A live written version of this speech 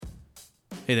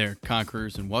Hey there,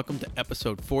 Conquerors, and welcome to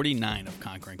episode 49 of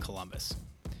Conquering Columbus.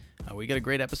 We got a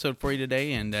great episode for you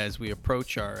today, and as we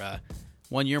approach our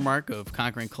 1 year mark of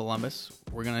Conquering Columbus,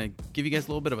 we're going to give you guys a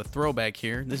little bit of a throwback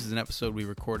here. This is an episode we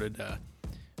recorded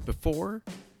before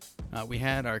we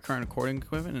had our current recording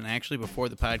equipment, and actually before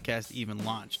the podcast even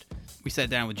launched. We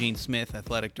sat down with Gene Smith,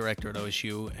 athletic director at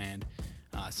OSU, and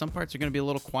some parts are going to be a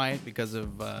little quiet because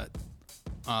of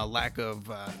lack of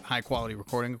high-quality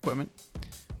recording equipment.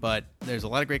 But there's a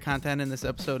lot of great content in this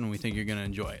episode, and we think you're going to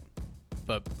enjoy it.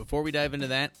 But before we dive into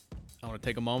that, I want to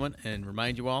take a moment and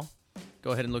remind you all, go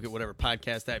ahead and look at whatever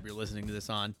podcast app you're listening to this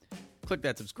on. Click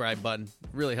that subscribe button. It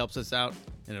really helps us out,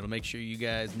 and it'll make sure you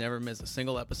guys never miss a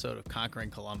single episode of Conquering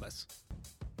Columbus.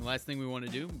 The last thing we want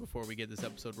to do before we get this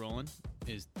episode rolling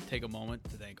is take a moment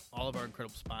to thank all of our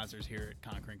incredible sponsors here at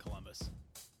Conquering Columbus.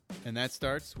 And that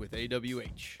starts with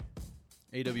AWH.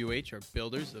 AWH are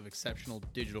builders of exceptional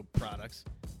digital products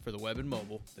for the web and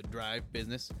mobile that drive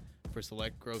business for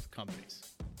select growth companies.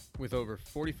 With over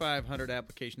 4,500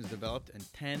 applications developed and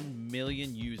 10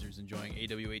 million users enjoying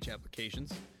AWH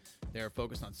applications, they are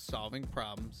focused on solving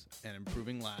problems and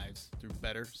improving lives through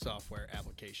better software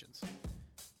applications.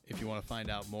 If you want to find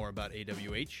out more about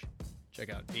AWH, check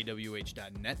out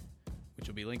awh.net, which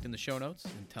will be linked in the show notes,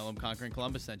 and tell them Conquering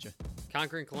Columbus sent you.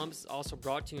 Conquering Columbus is also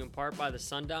brought to you in part by the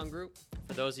Sundown Group.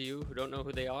 For those of you who don't know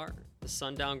who they are, the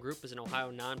Sundown Group is an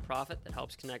Ohio nonprofit that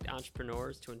helps connect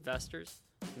entrepreneurs to investors,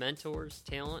 mentors,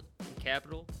 talent, and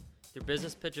capital through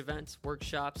business pitch events,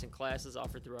 workshops, and classes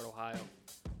offered throughout Ohio.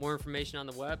 More information on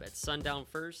the web at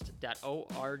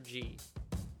sundownfirst.org.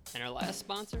 And our last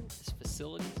sponsor is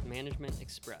Facilities Management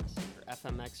Express, or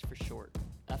FMX for short.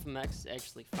 FMX is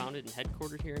actually founded and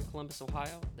headquartered here in Columbus,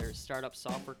 Ohio. They're a startup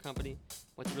software company.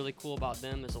 What's really cool about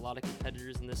them, there's a lot of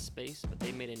competitors in this space, but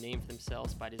they made a name for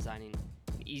themselves by designing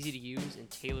an easy-to-use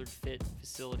and tailored-fit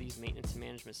facilities maintenance and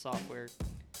management software.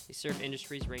 They serve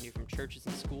industries ranging from churches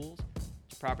and schools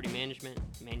to property management,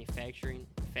 manufacturing,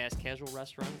 and fast casual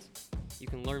restaurants. You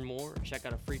can learn more or check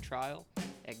out a free trial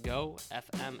at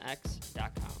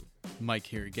gofmx.com. Mike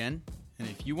here again. And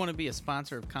if you want to be a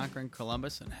sponsor of Conquering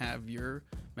Columbus and have your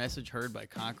message heard by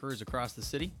conquerors across the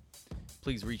city,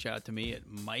 please reach out to me at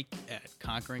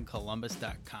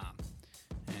mike@conqueringcolumbus.com.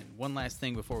 And one last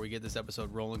thing before we get this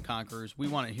episode rolling, Conquerors, we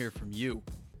want to hear from you.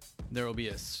 There will be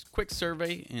a quick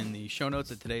survey in the show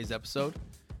notes of today's episode,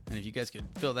 and if you guys could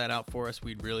fill that out for us,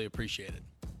 we'd really appreciate it.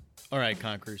 All right,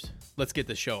 Conquerors, let's get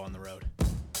the show on the road.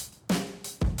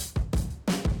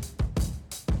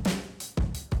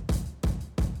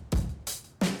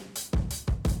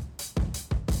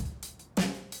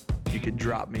 You could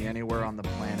drop me anywhere on the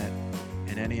planet,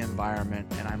 in any environment,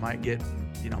 and I might get,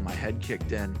 my head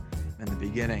kicked in the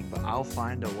beginning, but I'll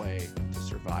find a way to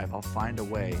survive. I'll find a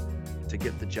way to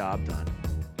get the job done.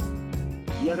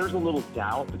 Yeah, there's a little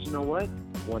doubt, but you know what?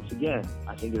 Once again,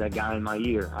 I think of that guy in my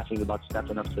ear. I think about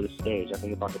stepping up to the stage. I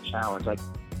think about the challenge.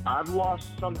 I've lost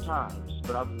sometimes,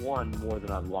 but I've won more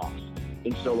than I've lost.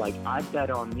 And so, I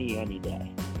bet on me any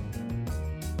day.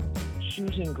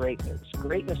 Choosing greatness.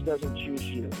 Greatness doesn't choose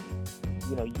you.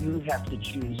 You have to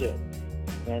choose it.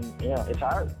 And, it's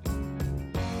hard.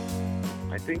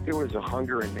 I think there was a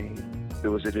hunger in me. There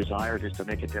was a desire just to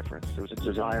make a difference. There was a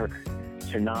desire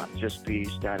to not just be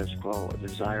status quo, a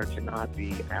desire to not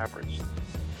be average.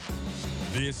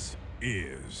 This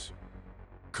is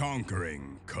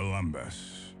Conquering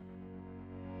Columbus.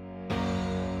 Hey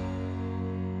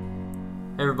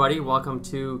everybody, welcome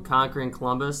to Conquering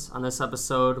Columbus. On this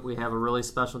episode, we have a really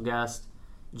special guest,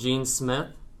 Gene Smith.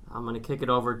 I'm going to kick it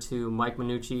over to Mike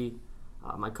Minucci,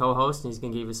 my co-host, and he's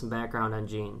going to give you some background on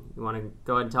Gene. You want to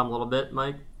go ahead and tell him a little bit,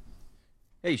 Mike?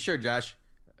 Hey, sure, Josh.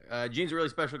 Gene's a really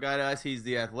special guy to us. He's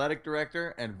the athletic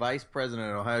director and vice president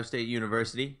at Ohio State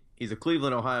University. He's a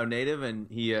Cleveland, Ohio native, and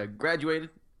he graduated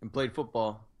and played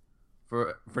football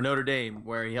for Notre Dame,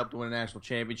 where he helped win a national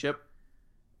championship,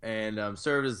 and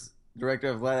served as director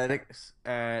of athletics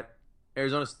at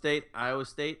Arizona State, Iowa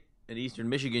State, and Eastern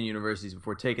Michigan universities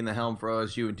before taking the helm for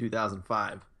OSU in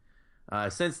 2005.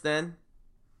 Since then,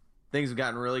 things have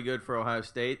gotten really good for Ohio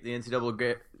State. The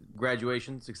NCAA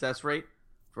graduation success rate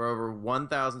for over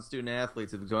 1,000 student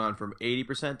athletes has gone from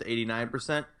 80% to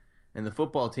 89%, and the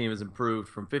football team has improved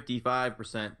from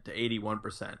 55% to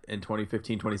 81% in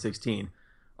 2015-2016,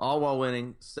 all while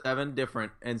winning 7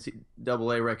 different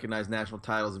NCAA-recognized national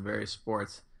titles in various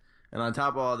sports. And on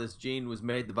top of all this, Gene was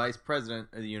made the vice president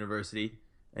of the university,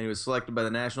 and he was selected by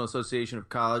the National Association of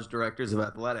College Directors of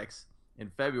Athletics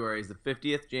in February as the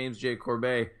 50th James J.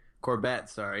 Corbett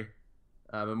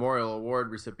Memorial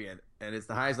Award recipient. And it's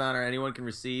the highest honor anyone can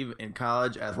receive in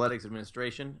college athletics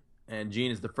administration, and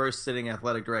Gene is the first sitting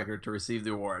athletic director to receive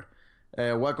the award.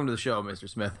 Welcome to the show, Mr.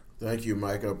 Smith. Thank you,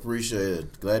 Mike. I appreciate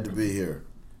it. Glad to be here.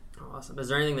 Awesome. Is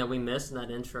there anything that we missed in that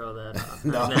intro that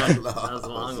No, that was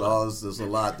long? There's a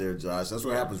lot there, Josh. That's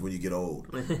what happens when you get old.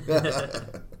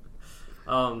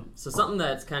 So something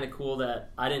that's kind of cool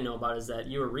that I didn't know about is that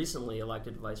you were recently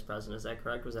elected vice president. Is that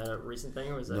correct? Was that a recent thing,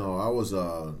 or was that? No, I was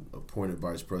appointed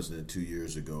vice president 2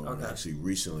 years ago, and Okay. actually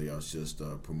recently I was just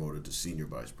promoted to senior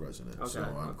vice president. Okay. So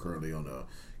I'm currently on the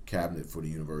cabinet for the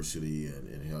university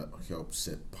and help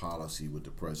set policy with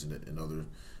the president and other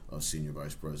senior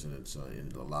vice presidents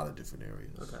in a lot of different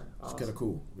areas. Okay, It's awesome. kind of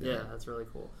cool. Yeah, that's really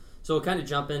cool. So we'll kind of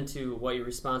jump into what your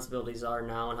responsibilities are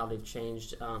now and how they've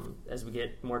changed as we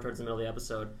get more towards the middle of the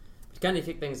episode. To kind of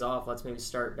kick things off, let's maybe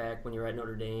start back when you were at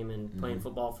Notre Dame and playing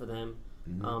football for them.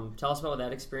 Tell us about what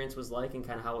that experience was like and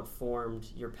kind of how it formed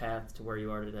your path to where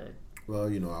you are today. Well,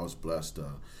 I was blessed.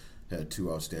 Had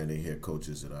two outstanding head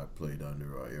coaches that I played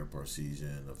under, Eric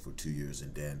Parseghian for 2 years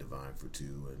and Dan Devine for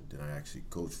 2, and then I actually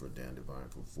coached for Dan Devine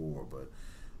for 4. But,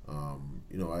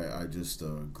 I just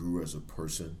grew as a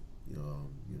person.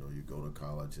 You go to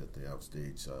college at the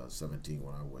age 17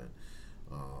 when I went.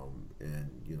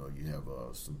 And you have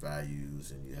some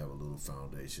values and you have a little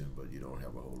foundation, but you don't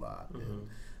have a whole lot. And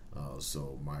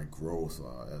so my growth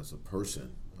as a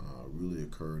person really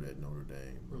occurred at Notre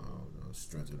Dame.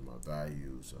 Strengthened my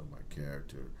values, my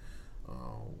character.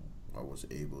 I was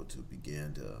able to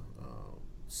begin to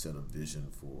set a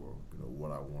vision for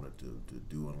what I wanted to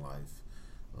do in life.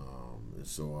 And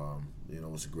so it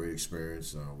was a great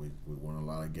experience. We won a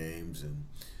lot of games and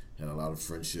had a lot of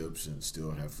friendships, and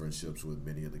still have friendships with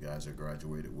many of the guys I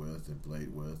graduated with and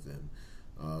played with. And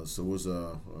so it was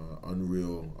a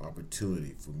unreal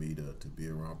opportunity for me to be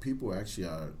around people actually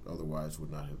I otherwise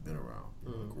would not have been around.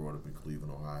 Growing up in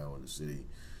Cleveland, Ohio, in the city,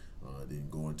 then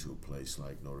going to a place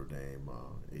like Notre Dame,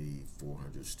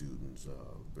 8,400 students,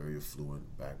 very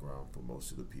affluent background for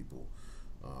most of the people.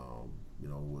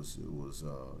 It was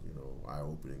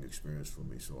eye-opening experience for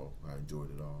me, so I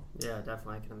enjoyed it all. Yeah,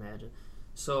 definitely, I can imagine.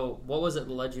 So what was it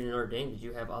that led you to Notre Dame? Did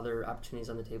you have other opportunities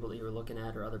on the table that you were looking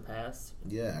at or other paths?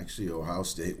 Yeah, actually Ohio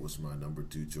State was my number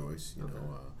 2 choice.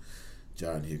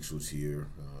 John Hicks was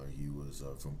here. He was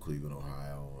from Cleveland,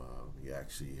 Ohio. He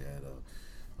actually had a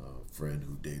friend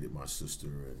who dated my sister,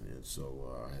 and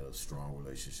so I had a strong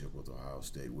relationship with Ohio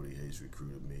State. Woody Hayes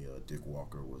recruited me. Dick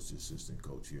Walker was the assistant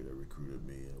coach here that recruited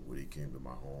me. Woody came to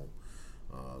my home.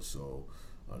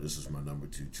 This was my number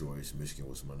 2 choice. Michigan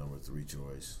was my number 3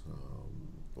 choice.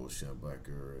 Both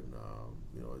Schembechler, and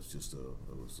it was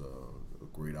a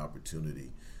great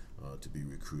opportunity to be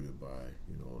recruited by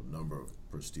a number of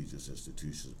prestigious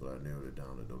institutions, but I narrowed it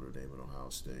down to Notre Dame and Ohio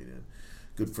State. And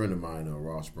a good friend of mine,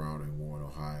 Ross Brown in Warren,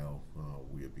 Ohio,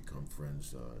 we had become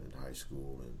friends in high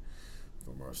school and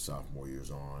from our sophomore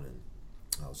years on. And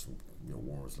I was from,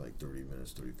 Warren was like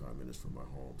 35 minutes from my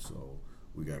home, so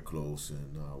we got close,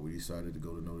 and we decided to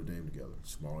go to Notre Dame together.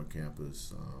 Smaller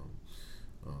campus.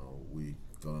 We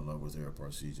fell in love with Eric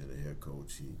Parseghian, the head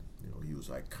coach. He was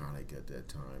iconic at that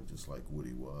time, just like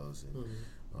Woody was. And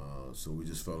so we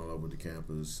just fell in love with the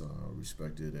campus,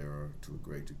 respected Eric to a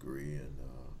great degree, and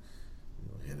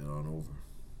headed on over.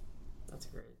 That's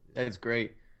great. That's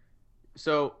great.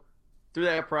 So through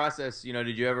that process,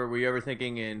 were you ever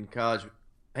thinking in college,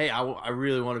 hey, I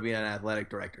really want to be an athletic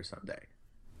director someday?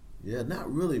 Yeah,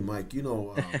 not really, Mike.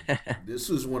 This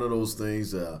was one of those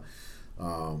things, where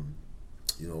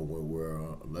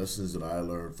lessons that I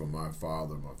learned from my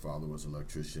father. My father was an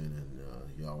electrician, and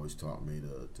he always taught me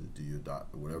to do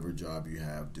whatever job you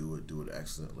have, do it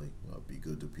excellently, be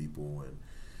good to people. And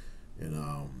when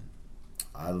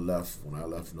I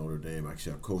left Notre Dame,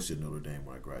 actually I coached at Notre Dame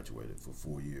when I graduated for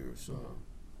 4 years.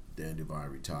 Dan Devine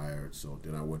retired, so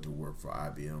then I went to work for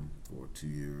IBM for 2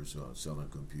 years, selling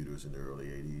computers in the early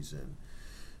 80s, and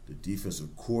the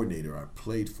defensive coordinator I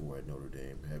played for at Notre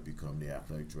Dame had become the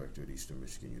athletic director at Eastern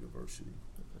Michigan University.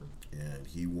 And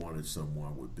he wanted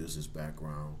someone with business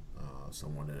background,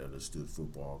 someone that understood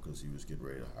football, because he was getting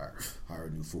ready to hire a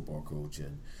new football coach.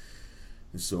 And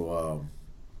so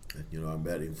I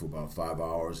met him for about 5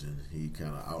 hours, and he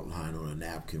kind of outlined on a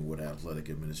napkin what athletic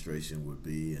administration would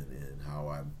be and how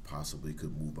I possibly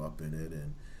could move up in it.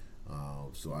 And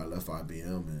so I left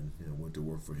IBM and went to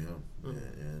work for him.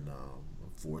 And I'm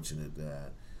fortunate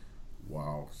that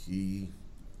while he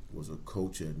was a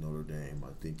coach at Notre Dame,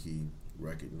 I think he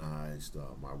recognized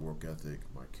my work ethic,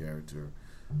 my character,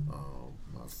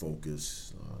 my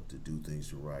focus to do things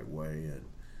the right way. And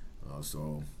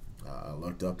so I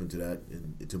lucked up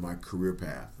into my career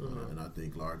path, and I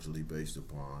think largely based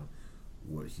upon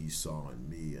what he saw in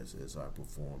me as I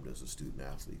performed as a student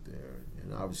athlete there,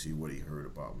 and obviously what he heard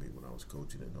about me when I was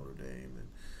coaching at Notre Dame and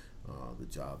the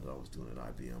job that I was doing at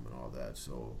IBM and all that.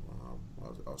 So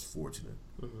I was fortunate.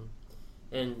 Mm-hmm.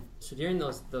 And so during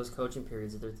those coaching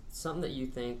periods, is there something that you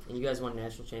think, and you guys won a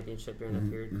national championship during that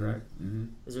period, correct? Mm-hmm.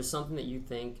 Is there something that you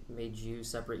think made you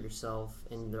separate yourself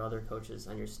and the other coaches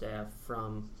on your staff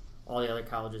from all the other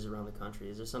colleges around the country?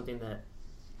 Is there something that,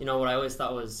 what I always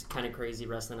thought was kind of crazy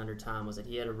wrestling under Tom was that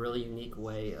he had a really unique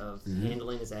way of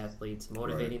handling his athletes,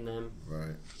 motivating them,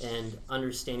 and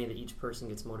understanding that each person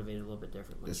gets motivated a little bit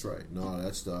differently. That's right. No,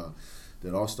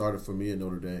 that all started for me at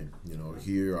Notre Dame.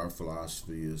 Here our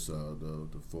philosophy is the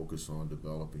focus on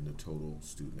developing the total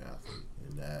student athlete,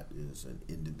 and that is an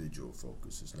individual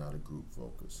focus. It's not a group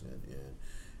focus, and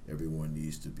everyone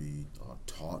needs to be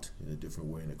taught in a different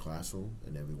way in the classroom,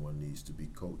 and everyone needs to be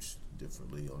coached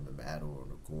differently on the mat or on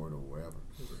the court or wherever.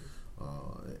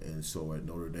 And so at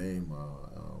Notre Dame,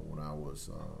 when I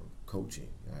was coaching,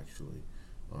 actually,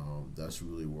 that's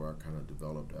really where I kind of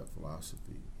developed that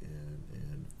philosophy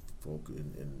and focus.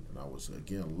 And I was,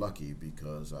 again, lucky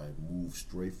because I moved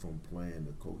straight from playing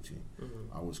to coaching.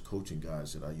 I was coaching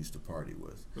guys that I used to party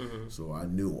with. So I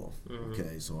knew them,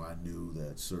 okay? So I knew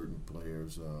that certain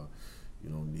players,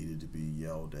 needed to be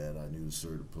yelled at. I knew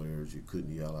certain players you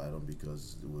couldn't yell at them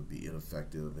because it would be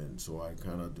ineffective. And so I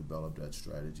kind of developed that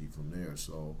strategy from there.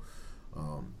 So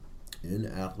in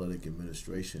athletic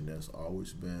administration, that's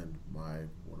always been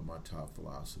one of my top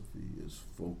philosophy is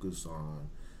focus on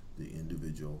the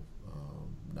individual,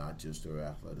 not just their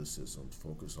athleticism,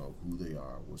 focus on who they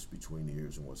are, what's between the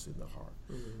ears and what's in the heart.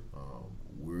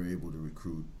 We're able to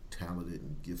recruit talented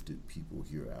and gifted people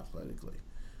here athletically.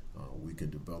 We can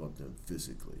develop them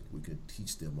physically. We can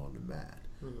teach them on the mat.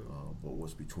 But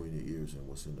what's between the ears and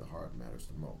what's in the heart matters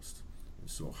the most. And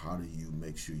so how do you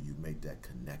make sure you make that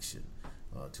connection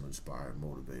to inspire and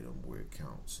motivate them where it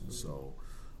counts? And so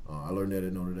I learned that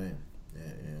at Notre Dame,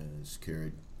 and it's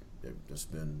carried. That's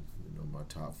been my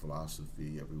top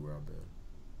philosophy everywhere I've been.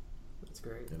 That's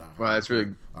great. And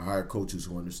I hire coaches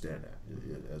who understand that.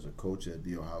 As a coach at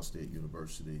The Ohio State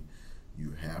University,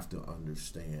 you have to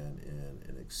understand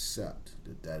and accept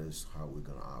that is how we're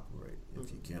going to operate.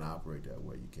 If you can't operate that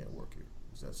way, you can't work here.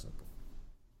 It's that simple.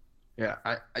 Yeah,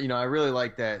 I really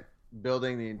like that,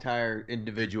 building the entire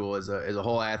individual as a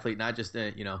whole athlete, not just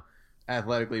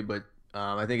athletically, but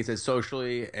I think it says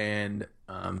socially and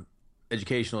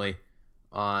educationally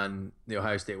on the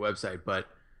Ohio State website. But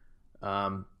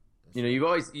you've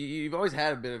always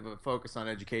had a bit of a focus on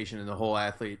education and the whole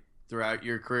athlete throughout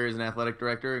your career as an athletic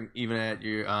director, and even at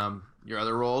your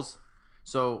other roles.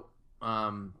 So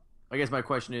I guess my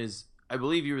question is, I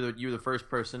believe you were the first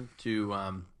person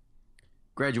to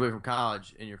graduate from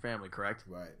college in your family, correct?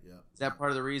 Right. Yeah. Is that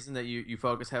part of the reason that you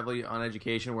focus heavily on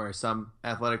education, where some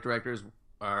athletic directors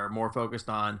are more focused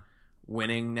on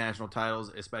winning national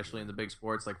titles, especially in the big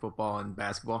sports like football and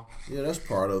basketball? Yeah, that's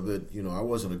part of it. I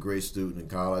wasn't a great student in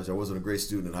college. I wasn't a great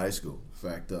student in high school. In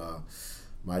fact,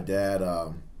 my dad,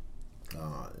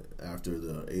 after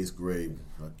the 8th grade,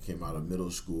 I came out of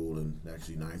middle school and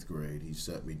actually 9th grade, he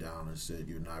sat me down and said,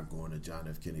 "You're not going to John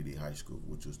F. Kennedy High School,"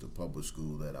 which was the public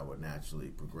school that I would naturally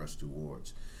progress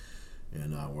towards,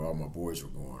 and where all my boys were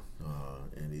going.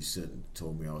 And he said and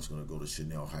told me I was going to go to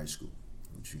Chanel High School,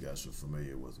 which you guys are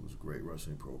familiar with. It was a great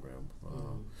wrestling program.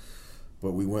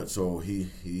 But we went, so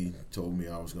he told me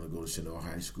I was going to go to Chanel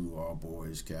High School, all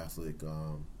boys, Catholic,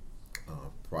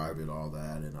 private, all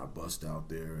that, and I bust out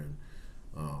there, and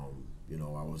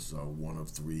I was one of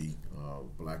 3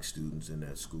 black students in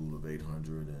that school of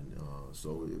 800, and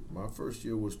so my first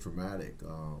year was traumatic,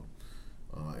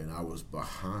 and I was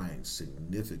behind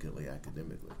significantly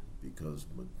academically because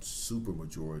super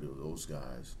majority of those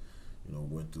guys,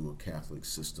 went through a Catholic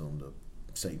system, the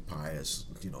St. Pius,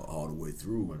 all the way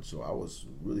through, and so I was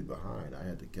really behind. I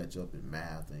had to catch up in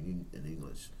math and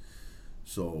English.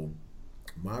 So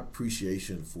my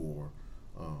appreciation for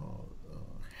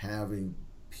having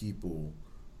people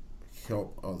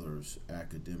help others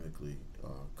academically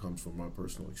comes from my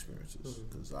personal experiences,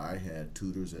 because I had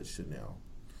tutors at Chanel.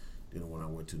 Then when I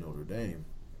went to Notre Dame,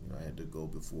 I had to go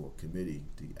before a committee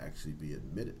to actually be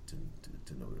admitted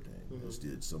to Notre Dame, as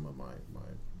did some of my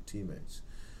teammates.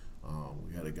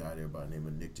 We had a guy there by the name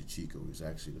of Nick DeChico, who was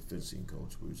actually the fencing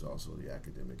coach, but he was also the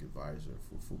academic advisor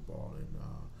for football. And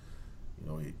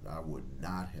I would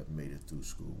not have made it through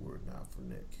school were it not for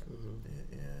Nick.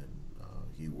 And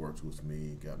he worked with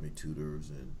me, got me tutors,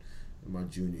 and in my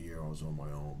junior year I was on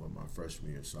my own, but my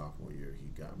freshman year, sophomore year, he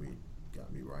got me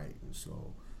right. And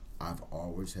so I've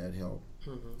always had help.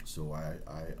 So I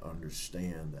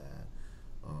understand that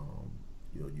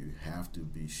you have to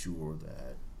be sure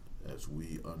that as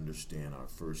we understand our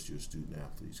first-year student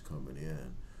athletes coming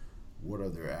in, what are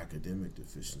their academic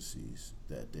deficiencies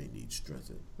that they need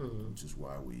strengthened, which is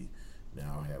why we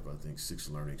now have, I think, 6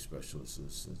 learning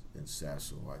specialists in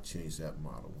SASO. I changed that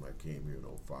model when I came here in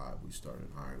 2005. We started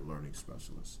hiring learning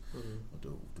specialists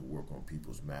to work on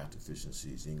people's math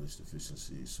deficiencies, English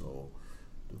deficiencies. So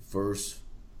the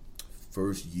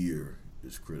first year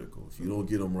is critical. If you don't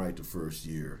get them right the first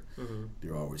year,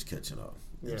 they're always catching up.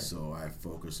 Yeah. And so I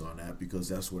focus on that because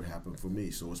that's what happened for me.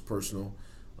 So it's personal.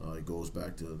 It goes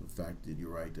back to the fact that you're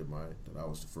right that I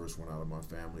was the first one out of my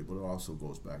family, but it also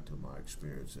goes back to my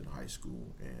experience in high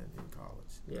school and in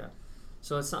college. Yeah.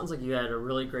 So it sounds like you had a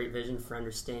really great vision for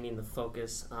understanding the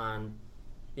focus on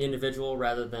the individual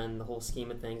rather than the whole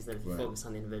scheme of things, that if you focus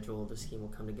on the individual, the scheme will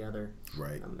come together.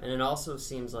 Right. And it also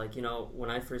seems like, when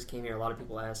I first came here, a lot of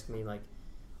people ask me, like,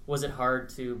 was it hard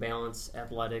to balance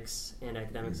athletics and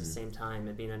academics at the same time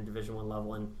at being on Division I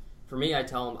level? And for me, I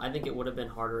tell them, I think it would have been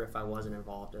harder if I wasn't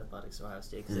involved in athletics at Ohio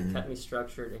State, because it kept me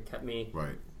structured, it kept me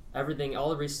everything, all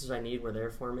the resources I need were there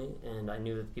for me, and I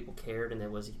knew that people cared, and there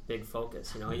was a big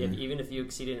focus. Even if you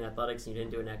exceeded in athletics and you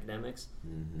didn't do it in academics,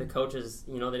 the coaches,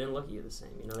 they didn't look at you the same.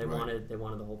 They wanted the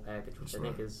whole package, which I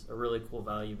think is a really cool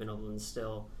value you've been able to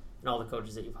instill in all the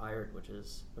coaches that you've hired, which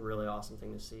is a really awesome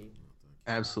thing to see.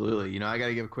 Absolutely. I got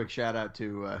to give a quick shout out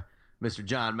to Mr.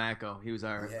 John Macco. He was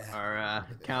our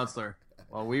counselor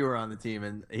while we were on the team,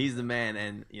 and he's the man.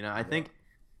 And I think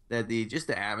that the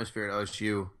atmosphere at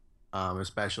OSU,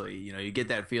 especially, you get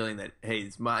that feeling that, hey,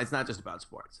 it's not just about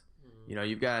sports.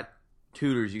 You've got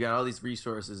tutors, you got all these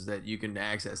resources that you can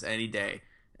access any day.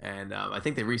 And I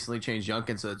think they recently changed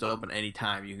Yunkin, so it's open any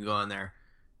time. You can go in there,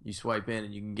 you swipe in,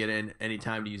 and you can get in any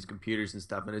time to use computers and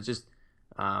stuff. And it's just,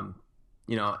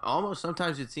 almost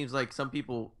sometimes it seems like some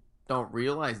people don't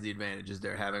realize the advantages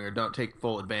they're having or don't take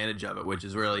full advantage of it, which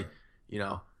is really,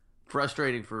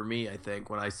 frustrating for me, I think,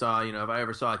 when I saw, if I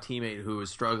ever saw a teammate who was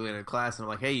struggling in a class and I'm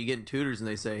like, hey, you getting tutors? And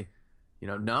they say,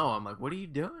 no. I'm like, what are you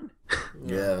doing?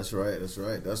 Yeah, that's right.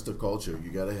 That's the culture.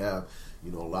 You got to have,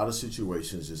 a lot of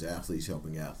situations is athletes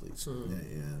helping athletes.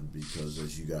 And because,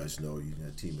 as you guys know, you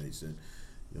have teammates that,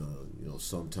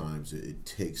 sometimes it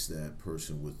takes that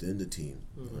person within the team,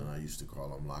 and I used to call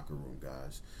them locker room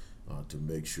guys, to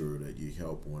make sure that you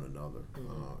help one another.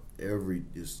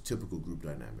 It's typical group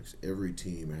dynamics. Every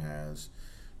team has,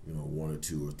 1 or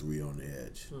 2 or 3 on the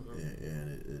edge,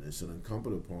 and it's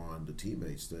incumbent upon the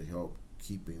teammates to help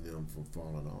keeping them from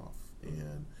falling off,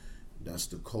 and that's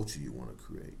the culture you want to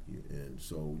create. And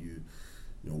so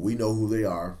we know who they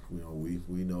are.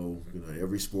 We know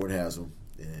every sport has them.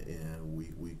 And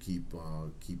we keep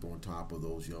on top of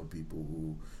those young people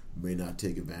who may not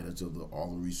take advantage of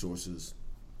all the resources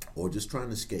or just trying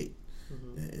to skate.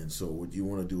 And so what you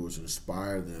want to do is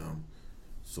inspire them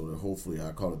so that hopefully,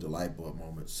 I call it the light bulb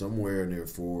moment, somewhere in their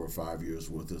 4 or 5 years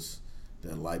with us,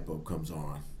 that light bulb comes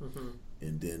on,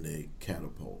 and then they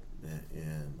catapult.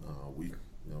 And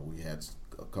we had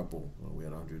a couple, we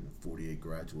had 148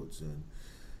 graduates, and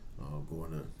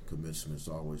going to commencement is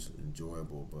always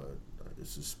enjoyable, but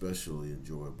it's especially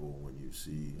enjoyable when you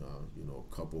see,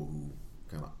 a couple who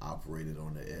kind of operated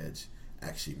on the edge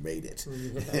actually made it.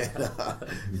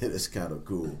 And it's kind of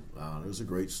cool. There's a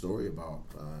great story about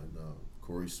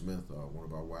Corey Smith, one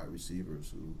of our wide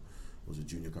receivers who was a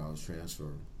junior college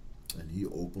transfer, and he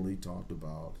openly talked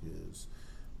about his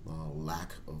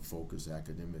lack of focus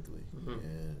academically.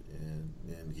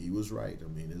 And he was right. I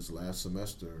mean, his last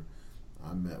semester,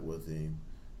 I met with him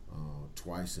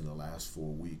twice in the last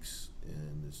 4 weeks,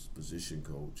 and this position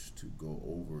coach to go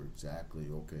over exactly,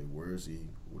 okay, where is he,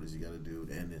 what does he got to do,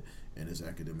 and his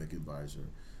academic advisor,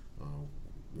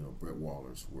 Brett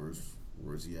Wallers,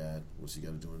 where's he at, what's he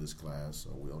got to do in this class,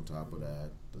 are we on top of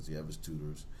that, does he have his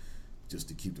tutors, just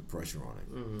to keep the pressure on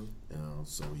him,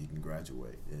 so he can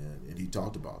graduate. And he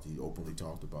openly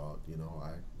talked about,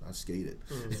 I skated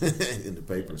in the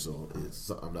paper, so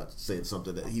I'm not saying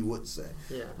something that he wouldn't say.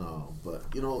 But,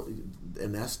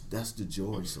 and that's the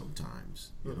joy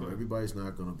sometimes. Everybody's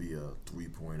not going to be a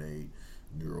 3.8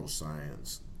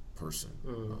 neuroscience person.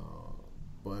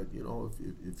 But,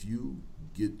 if you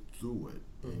get through it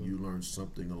and you learn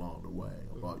something along the way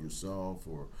about yourself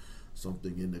or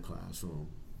something in the classroom,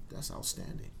 that's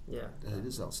outstanding. Yeah. It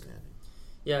is outstanding.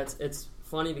 Yeah, it's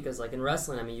funny because, like, in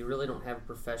wrestling, I mean, you really don't have a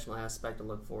professional aspect to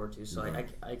look forward to. So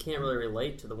I can't really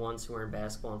relate to the ones who are in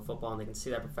basketball and football and they can see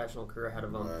that professional career ahead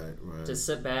of them. Right. To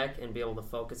sit back and be able to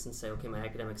focus and say, okay, my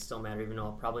academics still matter, even though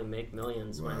I'll probably make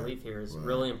millions when I leave here, is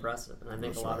really impressive. And I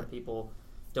think a lot of people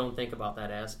don't think about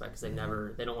that aspect because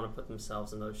they don't want to put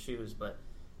themselves in those shoes. But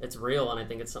it's real, and I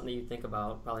think it's something that you think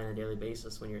about probably on a daily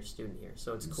basis when you're a student here.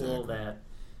 So it's cool that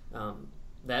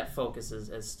that focus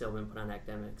has still been put on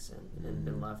academics and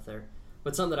been left there.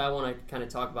 But something that I want to kind of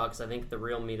talk about, because I think the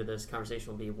real meat of this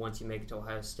conversation will be once you make it to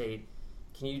Ohio State.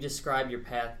 Can you describe your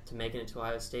path to making it to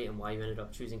Ohio State and why you ended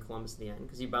up choosing Columbus in the end?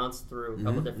 Because you bounced through a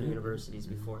couple different universities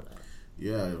before that.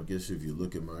 Yeah, I guess if you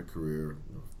look at my career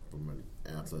from an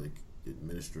athletic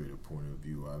administrative point of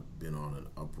view, I've been on an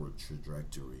upward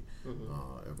trajectory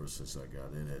ever since I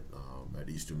got in it. At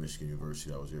Eastern Michigan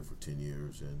University, I was there for 10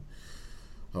 years, and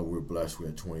we were blessed. We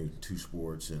had 22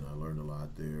 sports, and I learned a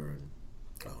lot there. And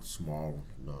a small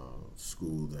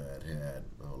school that had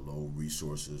low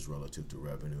resources relative to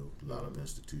revenue, a lot of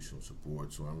institutional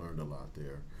support, so I learned a lot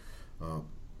there.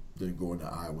 Then going to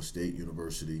Iowa State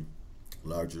University,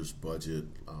 larger budget,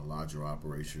 larger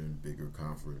operation, bigger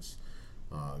conference,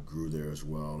 grew there as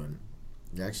well. And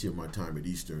actually, in my time at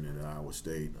Eastern and at Iowa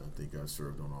State, I think I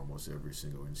served on almost every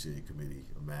single NCAA committee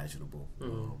imaginable.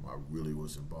 I really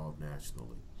was involved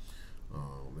nationally,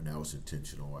 and that was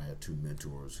intentional. I had two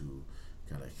mentors who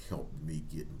kind of helped me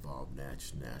get involved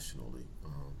nationally.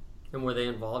 And were they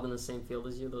involved in the same field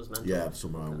as you, those mentors? Yeah, so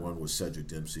my one was Cedric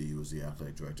Dempsey. He was the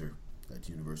athletic director at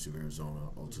the University of Arizona,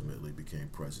 ultimately became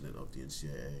president of the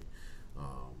NCAA.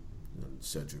 And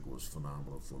Cedric was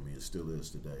phenomenal for me and still is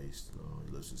today. He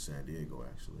lives in San Diego,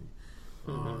 actually.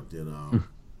 Then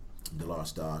DeLar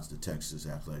Stotts, the Texas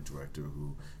athletic director,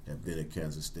 who had been at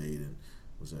Kansas State and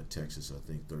was at Texas, I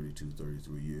think, 32,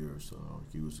 33 years.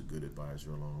 He was a good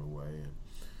advisor along the way. And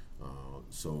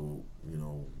so,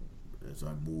 as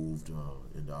I moved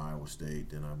into Iowa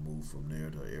State, then I moved from there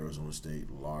to Arizona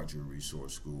State, larger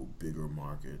resource school, bigger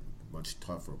market, much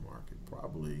tougher market.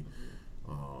 Probably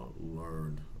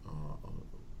learned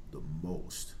the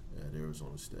most at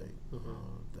Arizona State.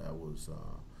 That was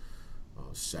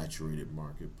a saturated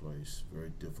marketplace,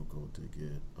 very difficult to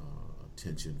get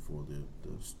attention for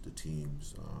the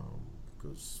teams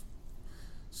because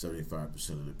 75%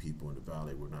 of the people in the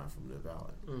Valley were not from the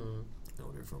Valley.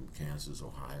 They're from Kansas,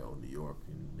 Ohio, New York,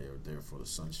 and they're there for the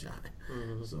sunshine.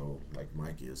 So, like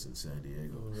Mike is in San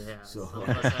Diego. Yeah, so some of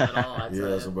us have it all.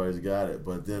 yeah, somebody's got it.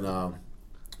 But then,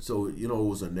 so it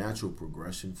was a natural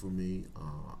progression for me.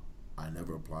 I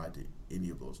never applied to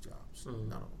any of those jobs, none of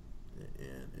them,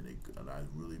 and I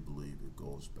really believe it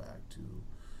goes back to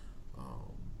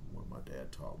what my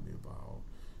dad taught me about.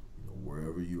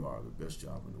 Wherever you are, the best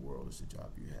job in the world is the job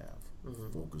you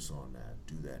have. Focus on that.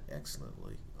 Do that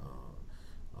excellently.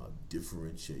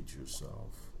 Differentiate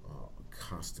yourself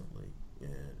constantly.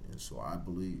 And so I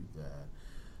believe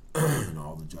that in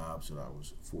all the jobs that I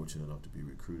was fortunate enough to be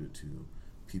recruited to,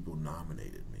 people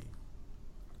nominated me.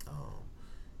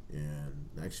 And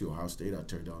actually, Ohio State I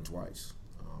turned down twice.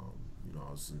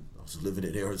 I was living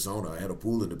in Arizona. I had a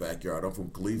pool in the backyard. I'm from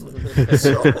Cleveland,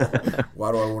 so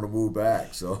why do I want to move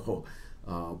back? So,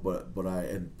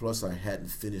 plus I hadn't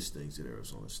finished things at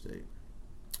Arizona State.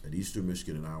 At Eastern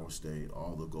Michigan and Iowa State,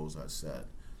 all the goals I set,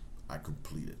 I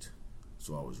completed.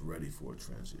 So I was ready for a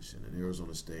transition. At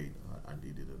Arizona State, I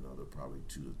needed another probably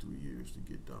 2 to 3 years to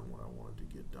get done what I wanted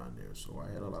to get done there. So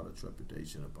I had a lot of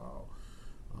trepidation about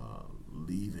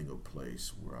leaving a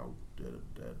place where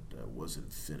that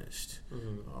wasn't finished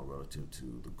relative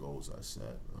to the goals I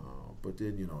set. But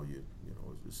then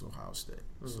it's Ohio State.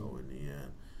 So in the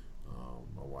end,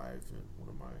 my wife and one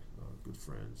of my good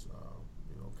friends,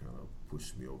 kind of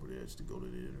pushed me over the edge to go to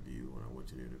the interview. When I went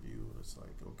to the interview, and it's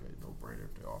like, okay, no brainer.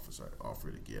 If they offer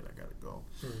it again, I got to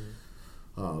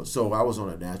go. So I was on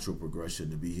a natural progression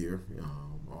to be here.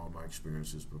 All my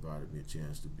experiences provided me a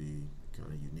chance to be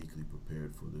kind of uniquely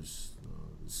prepared for this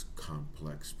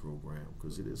complex program,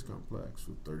 because it is complex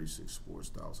with 36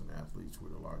 sports, 1,000 athletes. We're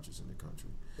the largest in the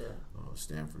country.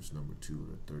 Stanford's number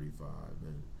 2 at 35.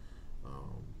 And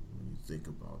when you think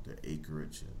about the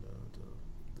acreage and the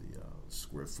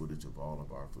square footage of all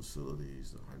of our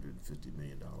facilities, the $150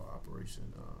 million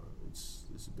operation,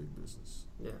 it's a big business.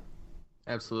 Yeah.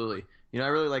 Absolutely. I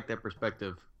really like that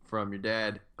perspective from your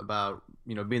dad about,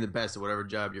 being the best at whatever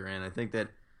job you're in. I think that,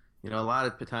 a lot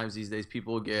of times these days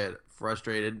people get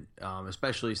frustrated,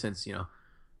 especially since,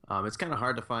 it's kind of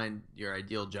hard to find your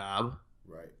ideal job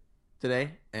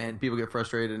today. And people get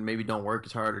frustrated and maybe don't work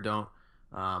as hard or don't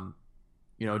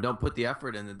put the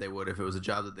effort in that they would if it was a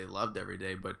job that they loved every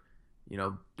day. But,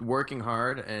 working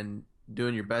hard and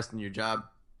doing your best in your job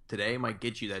today might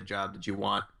get you that job that you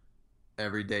want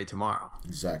every day tomorrow.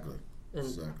 Exactly. And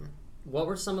what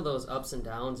were some of those ups and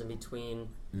downs in between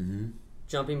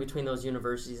jumping between those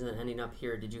universities and then ending up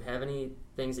here, did you have any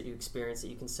things that you experienced that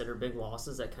you consider big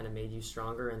losses that kind of made you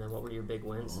stronger? And then what were your big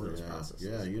wins through those processes?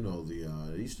 Yeah, you know,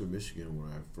 the Eastern Michigan,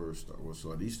 when I first started,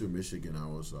 so at Eastern Michigan, I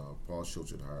was, Paul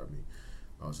Schultz had hired me.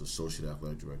 I was associate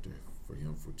athletic director for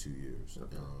him for 2 years.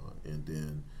 Okay. And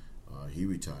then he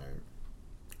retired,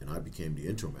 and I became the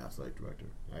interim athletic director,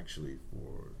 actually,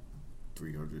 for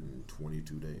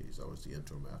 322 days. I was the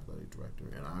interim athletic director,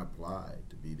 and I applied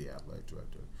to be the athletic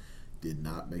director. Did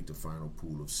not make the final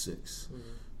pool of 6. Mm-hmm.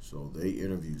 So they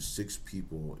interviewed 6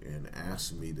 people and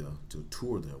asked me to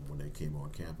tour them when they came on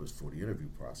campus for the interview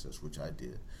process, which I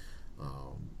did,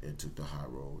 and took the high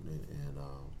road.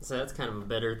 So that's kind of a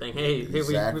better thing. Hey, we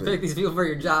picked these people for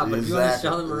your job, but you want to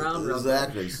show them around.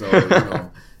 Exactly. So, you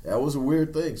know, that was a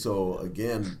weird thing. So,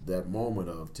 again, that moment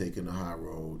of taking the high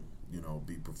road, you know,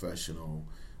 be professional,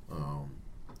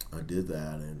 I did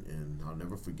that, and I'll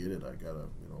never forget it. I got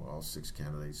all 6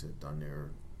 candidates had done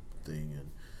their thing,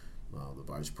 and the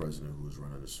vice president who was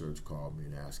running the search called me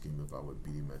and asked him if I would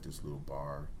meet him at this little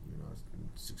bar,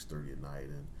 6:30 at night,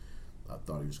 and I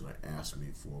thought he was going to ask me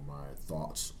for my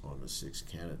thoughts on the 6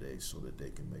 candidates so that they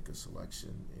can make a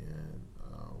selection. And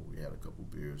we had a couple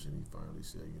beers, and he finally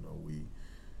said, we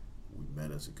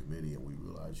met as a committee, and we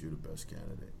realized you're the best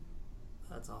candidate.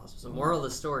 That's awesome. So moral of the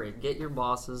story, get your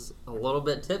bosses a little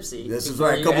bit tipsy. This is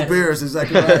right, a couple beers,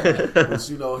 exactly right. But,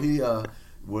 he,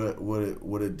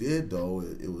 what it did, though,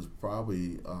 it was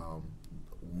probably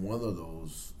one of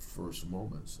those first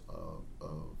moments of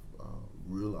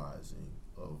realizing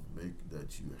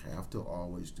that you have to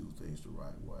always do things the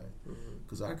right way.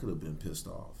 Because I could have been pissed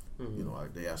off.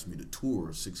 Mm-hmm. They asked me to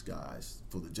tour 6 guys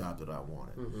for the job that I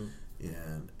wanted. Mm-hmm.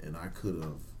 And I could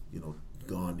have,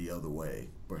 gone the other way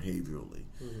behaviorally.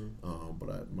 Mm-hmm.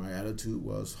 But my attitude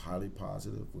was highly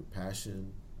positive with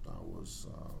passion. I was,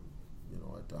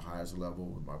 at the highest level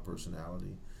with my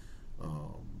personality.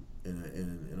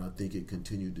 And I think it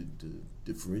continued to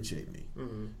differentiate me,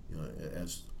 mm-hmm.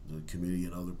 As the committee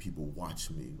and other people watched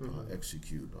me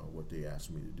execute what they asked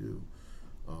me to do.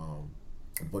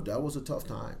 But that was a tough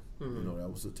time. Mm-hmm. That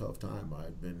was a tough time. I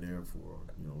had been there for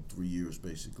 3 years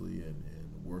basically, and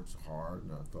worked hard,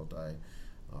 and I felt I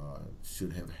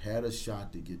should have had a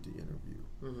shot to get the interview.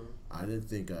 Mm-hmm. I didn't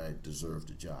think I deserved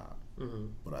the job,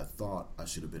 but I thought I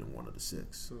should have been one of the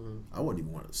 6. Mm-hmm. I wasn't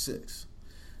even one of the 6.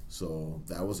 So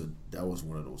that was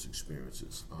one of those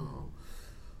experiences.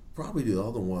 Probably the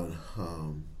other one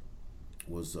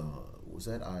was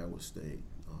at Iowa State.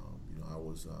 I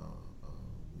was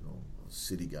a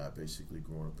city guy basically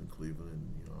growing up in Cleveland,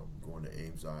 and I'm going to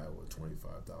Ames, Iowa,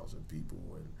 25,000 people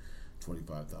and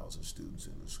 25,000 students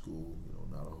in the school.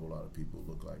 Not a whole lot of people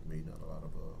look like me.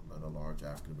 Not a large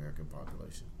African American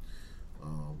population.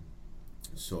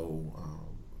 So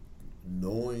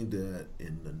knowing that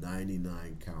in the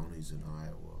 99 counties in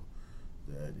Iowa,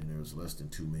 that there was less than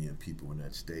 2 million people in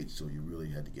that state, so you really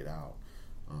had to get out.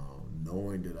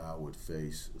 Knowing that I would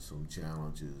face some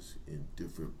challenges in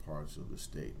different parts of the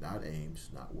state, not Ames,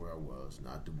 not where I was,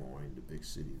 not Des Moines, the big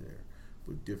city there,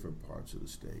 but different parts of the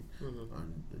state. Mm-hmm.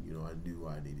 I knew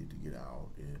I needed to get out,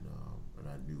 and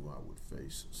I knew I would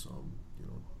face some,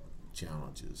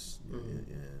 challenges,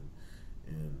 mm-hmm.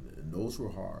 and those were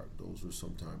hard. Those were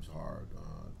sometimes hard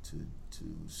to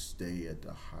stay at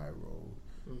the high road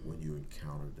mm-hmm. when you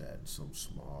encounter that in some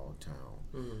small town.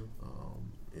 Mm-hmm.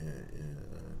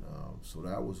 So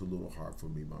that was a little hard for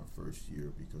me my first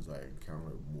year because I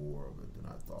encountered more of it than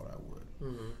I thought I would.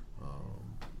 Mm-hmm.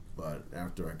 But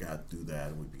after I got through that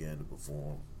and we began to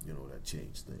perform, that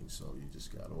changed things. So you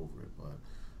just got over it. But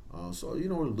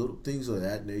little things of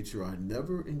that nature. I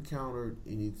never encountered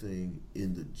anything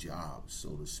in the job, so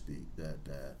to speak, that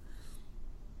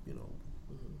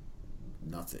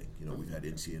nothing. We've had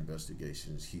NCAA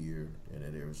investigations here and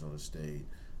at Arizona State.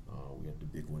 We had the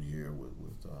big one here with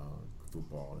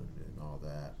football and all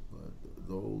that. But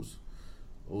those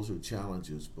are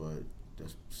challenges, but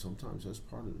sometimes that's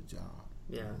part of the job.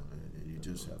 Yeah. And you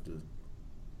just have to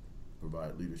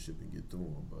provide leadership and get through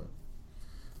them. But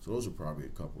so those are probably a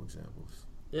couple examples.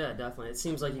 Yeah, definitely. It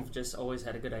seems like you've just always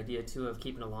had a good idea too of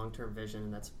keeping a long-term vision,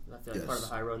 and that's, I feel like, part of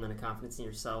the high road, and then a confidence in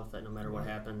yourself that no matter what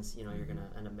happens, you're going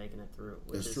to end up making it through.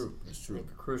 Which is true. That's true. I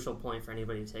think a crucial point for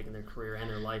anybody taking their career and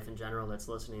their life in general that's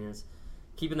listening is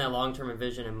keeping that long-term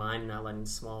vision in mind and not letting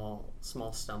small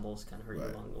stumbles kind of hurt you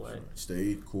along the way. Right.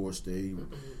 Stay core,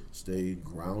 stay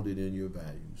grounded in your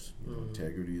values.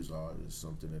 Integrity is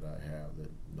something that I have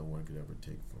that no one could ever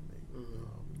take from me.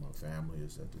 My family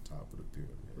is at the top of the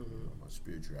pyramid. My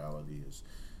spirituality is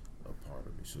a part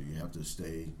of me. So you have to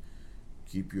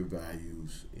keep your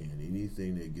values, and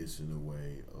anything that gets in the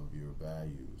way of your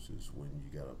values is when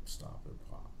you got to stop and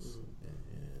pause.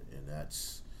 And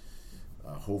that's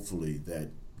hopefully that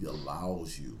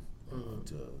allows you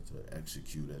to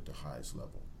execute at the highest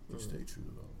level. You stay true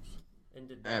to those. And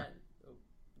did that?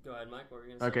 Go ahead, Mike. What were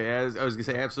you going to say? Okay, I was going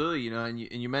to say absolutely. And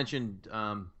you mentioned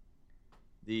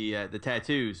the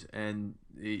tattoos and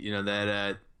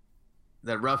that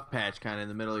rough patch kind of in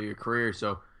the middle of your career.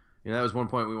 So that was one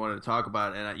point we wanted to talk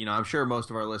about. And I'm sure most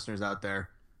of our listeners out there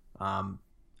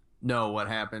know what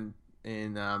happened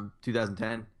in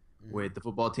 2010 with the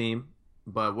football team.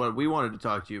 But what we wanted to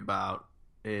talk to you about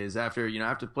is after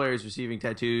players receiving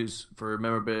tattoos for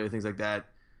memorabilia, things like that,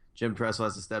 Jim Tressel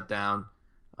has to step down.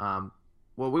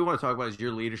 What we want to talk about is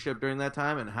your leadership during that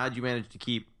time, and how did you manage to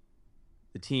keep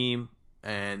the team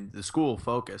and the school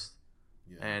focused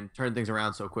and turn things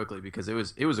around so quickly, because it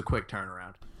was a quick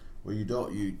turnaround. Well,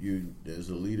 you as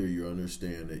a leader, you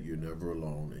understand that you're never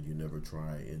alone, and you never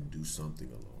try and do something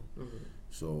alone.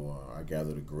 So I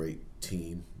gathered a great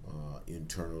team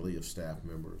internally of staff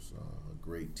members, a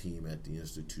great team at the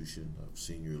institution of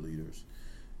senior leaders,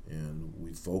 and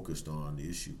we focused on the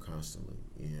issue constantly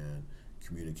and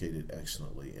communicated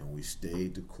excellently, and we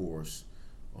stayed the course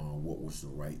on what was the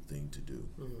right thing to do.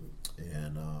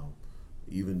 And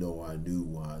even though I knew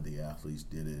why the athletes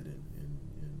did it, and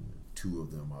two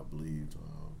of them, I believed,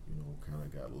 kind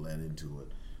of got led into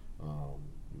it,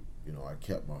 I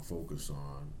kept my focus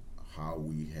on how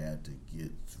we had to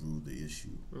get through the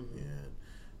issue. And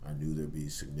I knew there'd be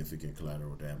significant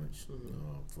collateral damage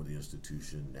for the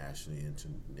institution, nationally and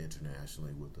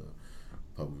internationally, with the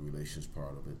public relations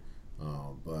part of it.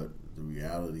 But the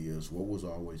reality is, what was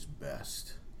always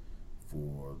best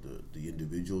for the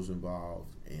individuals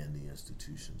involved and the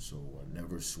institution. So I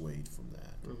never swayed from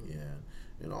that.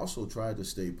 And also tried to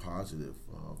stay positive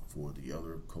for the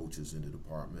other coaches in the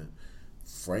department.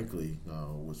 Frankly,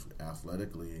 was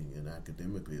athletically and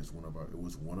academically, it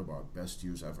was one of our best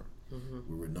years ever.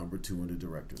 We were number 2 in the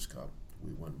Directors Cup.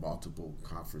 We won multiple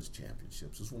conference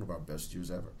championships. It was one of our best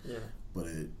years ever. But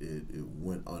it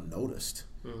went unnoticed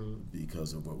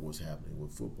because of what was happening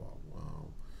with football.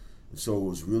 And so it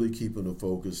was really keeping the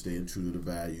focus, staying true to the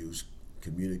values,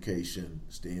 communication,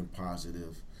 staying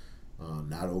positive,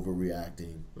 not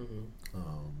overreacting,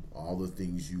 all the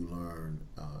things you learn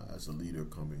as a leader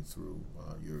coming through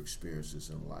your experiences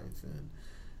in life.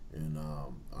 And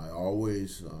I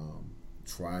always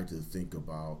try to think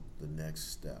about the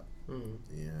next step.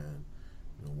 And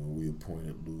when we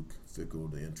appointed Luke Fickell,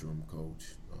 the interim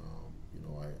coach,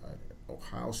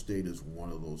 Ohio State is one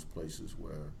of those places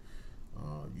where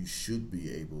you should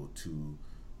be able to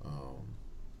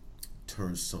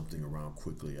turn something around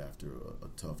quickly after a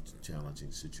tough,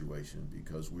 challenging situation,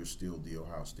 because we're still the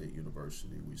Ohio State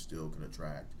University. We still can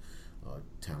attract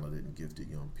talented and gifted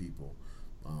young people.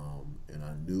 And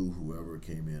I knew whoever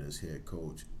came in as head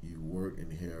coach, you weren't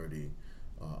inheriting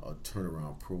a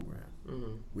turnaround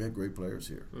program. We had great players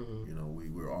here. We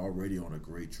were already on a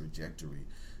great trajectory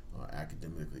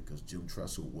academically, because Jim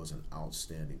Tressel was an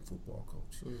outstanding football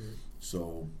coach.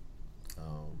 So,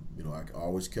 I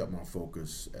always kept my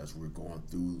focus as we're going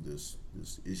through this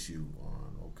issue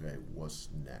on, okay, what's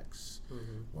next?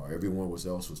 While everyone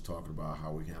else was talking about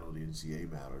how we handle the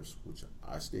NCAA matters, which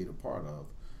I stayed a part of,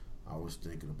 I was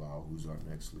thinking about who's our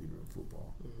next leader in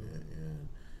football. And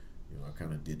I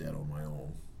kind of did that on my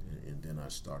own, and then I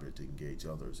started to engage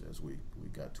others as we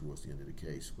got towards the end of the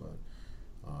case. But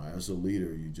as a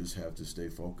leader, you just have to stay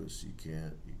focused. You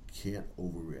can't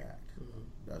overreact.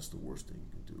 That's the worst thing you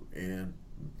can do. And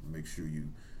make sure you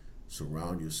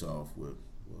surround yourself with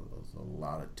a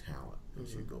lot of talent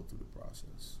as you go through the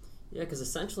process. Yeah, because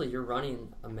essentially you're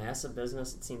running a massive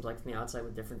business, it seems like, from the outside,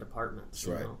 with different departments.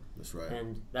 That's right.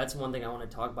 And that's one thing I want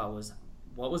to talk about was,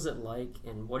 what was it like,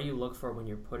 and what do you look for when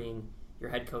you're putting your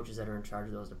head coaches that are in charge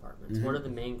of those departments? What are the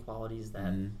main qualities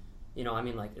that,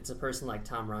 it's a person like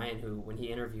Tom Ryan, who, when he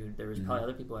interviewed, there was probably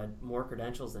other people who had more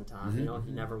credentials than Tom.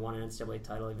 He never won an NCAA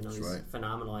title, even though he's a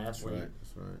phenomenal athlete.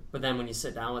 That's right. But then when you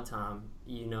sit down with Tom,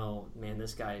 man,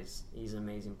 this guy's he's an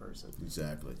amazing person.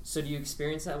 Exactly. So do you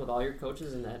experience that with all your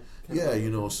coaches in that kind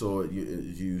of so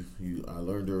I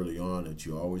learned early on that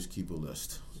you always keep a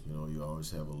list. You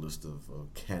always have a list of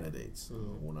candidates.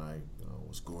 When I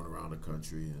was going around the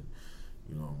country and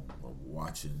I'm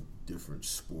watching different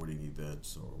sporting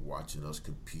events or watching us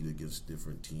compete against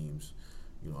different teams,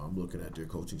 I'm looking at their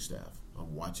coaching staff.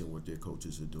 I'm watching what their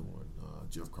coaches are doing.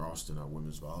 Jeff Carlston, our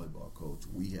women's volleyball coach,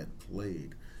 we had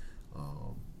played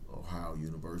Ohio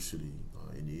University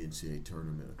in the NCAA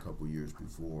tournament a couple years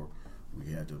before we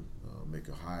had to make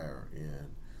a hire, and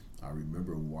I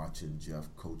remember watching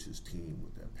Jeff coach his team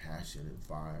with that passion and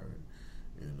fire,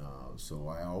 and so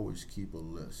I always keep a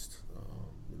list.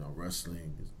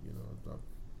 Wrestling,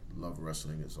 I love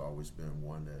wrestling. It's always been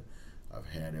one that I've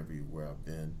had everywhere I've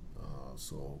been.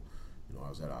 I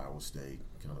was at Iowa State,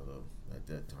 kind of at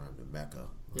that time the Mecca.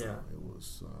 Yeah. It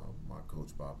was my coach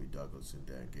Bobby Douglas and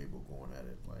Dan Gable going at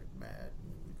it like mad.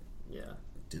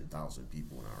 10,000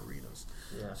 people in our arenas.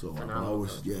 Yeah. So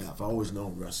I've always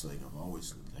known wrestling. I've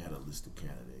always had a list of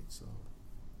candidates.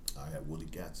 I had Willie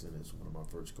Gatson as one of my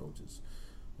first coaches.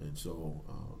 And so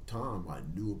Tom I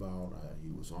knew about.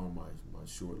 He was on my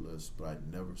short list, but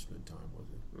I'd never spent time with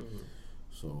him. Mm-hmm.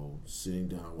 So sitting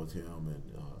down with him, and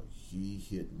he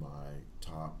hit my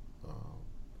top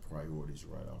priorities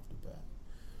right off the bat.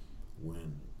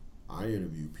 When I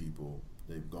interview people,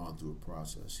 they've gone through a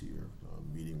process here,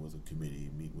 meeting with a committee,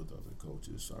 meet with other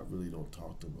coaches. So I really don't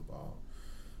talk to them about,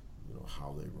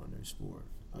 how they run their sport.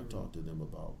 I talk to them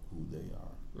about who they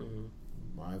are. Mm-hmm.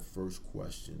 My first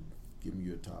question, give me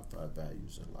your top 5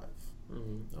 values in life.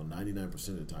 Mm-hmm. Now, 99%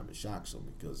 of the time it shocks them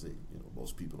because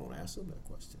most people don't ask them that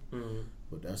question. Mm-hmm.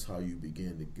 But that's how you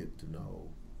begin to get to know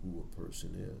who a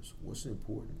person is. What's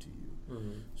important to you?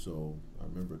 Mm-hmm. So I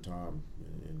remember Tom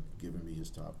and giving me his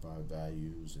top 5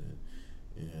 values, and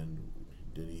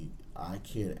then I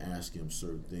can't ask him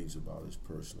certain things about his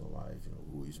personal life,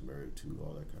 who he's married to,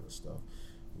 all that kind of stuff.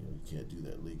 You can't do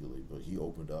that legally. But he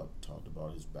opened up, talked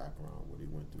about his background, what he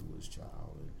went through with his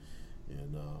child,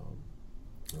 and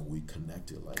we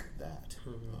connected like that.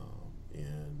 Mm-hmm.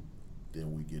 And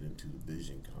then we get into the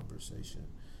vision conversation.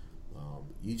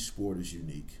 Each sport is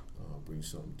unique,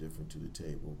 brings something different to the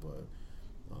table, but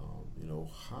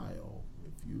Ohio,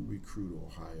 if you recruit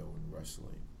Ohio in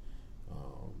wrestling,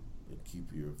 and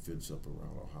keep your fence up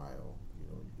around Ohio,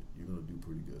 you're going to do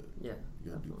pretty good. Yeah,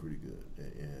 you're going to do pretty good.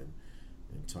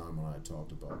 And Tom and I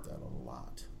talked about that a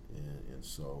lot. And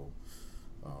so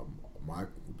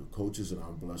the coaches that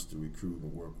I'm blessed to recruit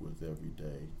and work with every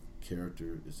day,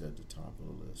 character is at the top of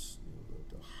the list.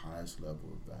 The highest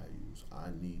level of values. I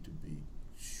need to be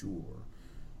sure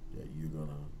that you're going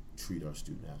to treat our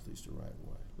student athletes the right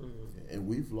way. Mm-hmm. And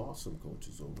we've lost some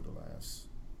coaches over the last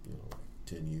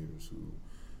 10 years who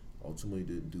ultimately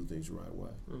didn't do things the right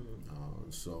way.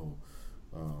 Mm-hmm.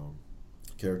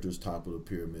 Character is top of the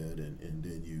pyramid, and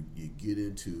then you get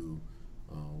into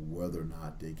whether or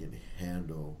not they can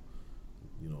handle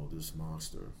this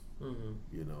monster. Mm-hmm.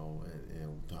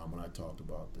 And Tom and I talked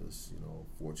about this.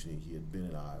 Fortunately, he had been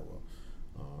at Iowa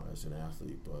as an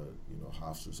athlete, but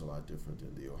Hofstra's a lot different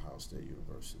than the Ohio State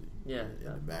University. Yeah,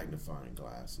 and the magnifying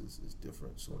glass is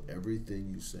different. So everything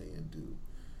you say and do,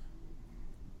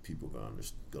 people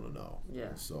gonna know.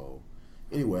 Yeah. So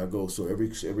anyway, so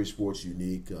every sport's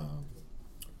unique.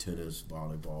 Tennis,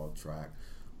 volleyball, track,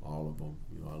 all of them.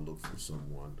 I look for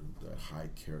someone that high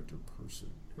character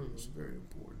person. Mm-hmm. It's very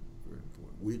important. Very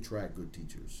important. We attract good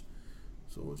teachers,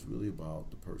 so it's really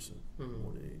about the person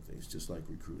more than anything. It's just like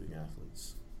recruiting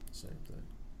athletes. Same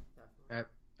thing.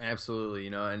 Absolutely,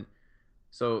 and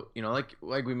so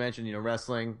like we mentioned,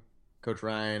 wrestling, Coach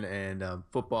Ryan, and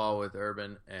football with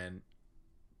Urban, and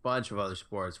a bunch of other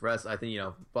sports. I think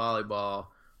volleyball,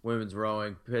 women's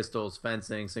rowing, pistols,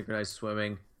 fencing, synchronized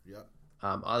swimming. Yep.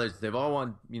 Others, they've all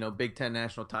won Big Ten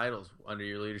national titles under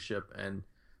your leadership, and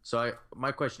so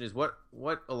my question is, what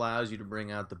allows you to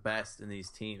bring out the best in these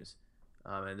teams,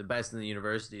 and the best in the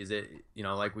university? Is it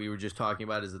like we were just talking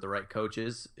about? Is it the right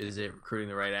coaches? Is it recruiting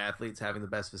the right athletes, having the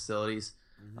best facilities?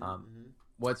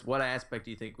 What aspect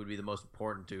do you think would be the most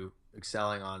important to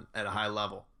excelling on at a high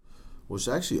level? Well, it's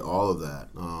actually all of that.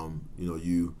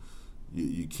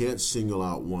 You can't single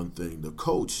out one thing. The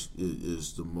coach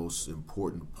is the most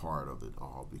important part of it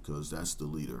all, because that's the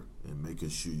leader, and making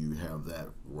sure you have that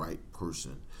right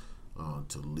person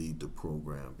to lead the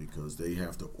program, because they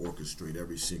have to orchestrate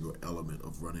every single element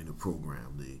of running the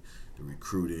program, the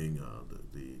recruiting,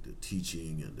 the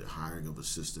teaching and the hiring of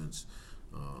assistants,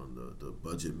 the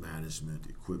budget management, the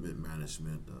equipment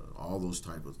management, all those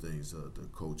type of things the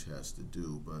coach has to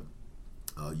do. But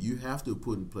you have to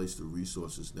put in place the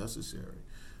resources necessary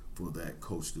for that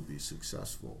coach to be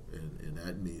successful, and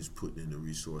that means putting in the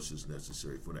resources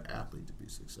necessary for the athlete to be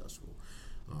successful.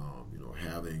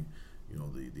 Having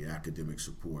the academic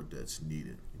support that's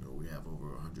needed. We have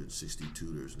over 160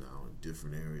 tutors now in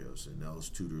different areas, and those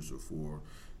tutors are for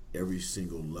every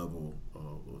single level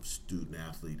of student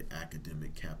athlete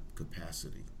academic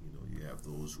capacity. You have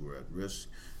those who are at risk.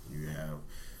 You have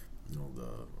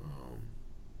the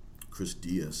Chris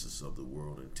Diaz of the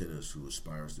world in tennis, who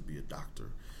aspires to be a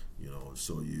doctor,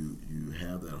 so you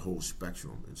have that whole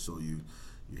spectrum, and so you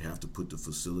You have to put the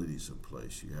facilities in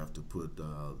place. You have to put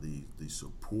the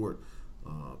support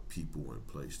people in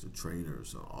place, the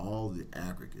trainers, all the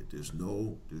aggregate. There's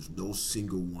no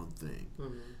single one thing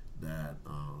that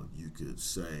you could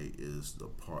say is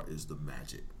the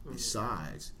magic.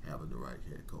 Besides having the right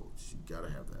head coach, you got to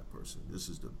have that person. This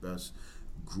is the best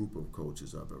group of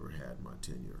coaches I've ever had in my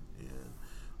tenure,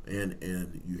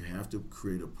 and you have to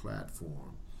create a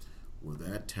platform where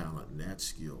that talent and that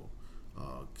skill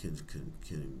can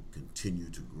continue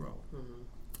to grow.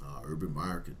 Urban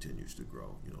Meyer continues to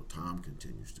grow. Tom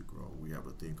continues to grow. We have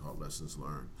a thing called Lessons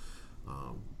Learned.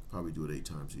 Probably do it 8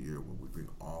 times a year when we bring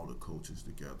all the coaches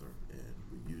together, and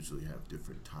we usually have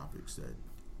different topics that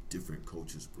different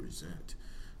coaches present.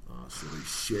 So they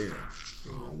share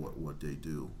what they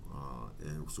do,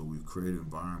 and so we've created an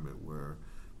environment where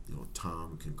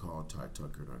Tom can call Ty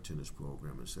Tucker in our tennis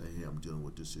program and say, "Hey, I'm dealing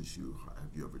with this issue.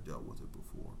 Have you ever dealt with it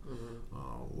before?"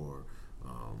 Or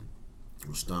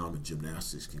Rustam in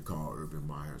gymnastics can call Urban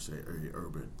Meyer and say, "Hey,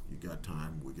 Urban, you got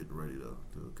time? We're getting ready to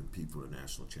compete for the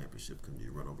national championship. Can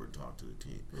you run over and talk to the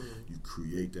team?" You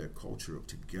create that culture of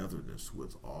togetherness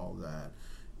with all that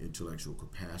intellectual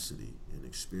capacity and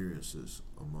experiences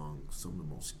among some of the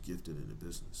most gifted in the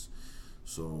business.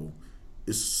 So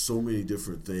it's so many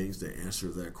different things that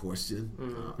answer that question.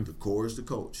 The core is the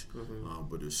coach,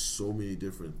 but there's so many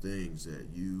different things that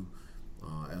you,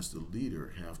 as the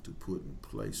leader, have to put in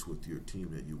place with your team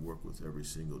that you work with every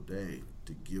single day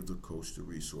to give the coach the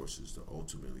resources to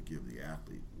ultimately give the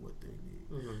athlete what they need.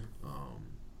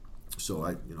 So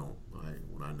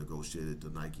when I negotiated the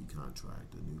Nike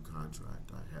contract, the new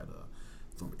contract, I had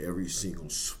from every single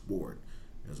sport.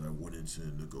 As I went into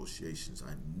negotiations,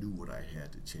 I knew what I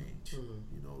had to change.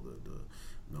 The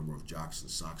number of jocks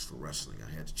and socks for wrestling, I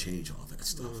had to change all that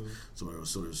stuff. So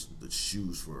there's the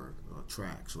shoes for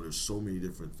track. So there's so many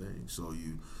different things. So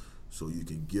you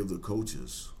can give the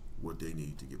coaches what they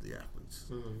need to give the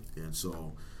athletes. And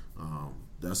so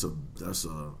that's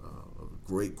a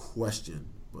great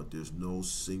question, but there's no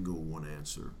single one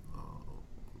answer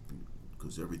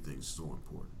because everything's so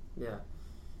important.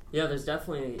 Yeah, there's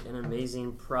definitely an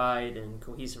amazing pride and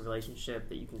cohesive relationship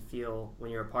that you can feel when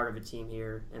you're a part of a team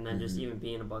here, and then just even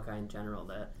being a Buckeye in general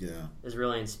that is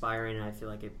really inspiring, and I feel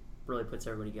like it really puts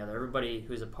everybody together. Everybody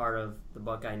who's a part of the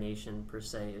Buckeye Nation, per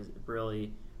se,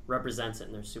 really represents it,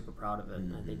 and they're super proud of it,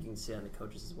 and I think you can see that in the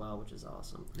coaches as well, which is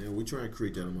awesome. Yeah, we try and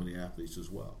create that among the athletes as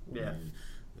well.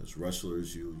 As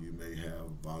wrestlers, you may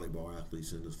have volleyball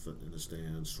athletes in the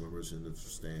stands, swimmers in the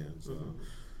stands.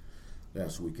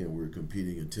 Last weekend we were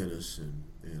competing in tennis, and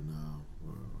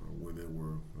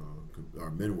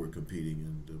our men were competing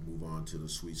and to move on to the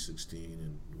Sweet 16,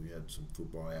 and we had some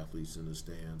football athletes in the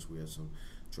stands, we had some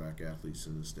track athletes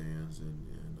in the stands, and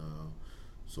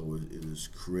so it is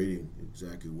creating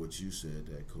exactly what you said,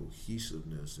 that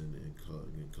cohesiveness and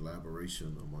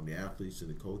collaboration among the athletes and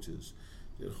the coaches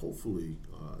that hopefully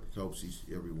helps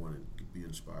everyone be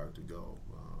inspired to go.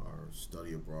 Our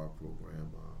study abroad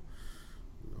program.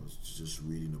 Just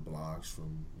reading the blogs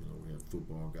from, we had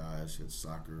football guys, had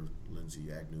soccer,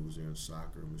 Lindsay Agnew was there in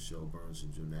soccer, Michelle Burns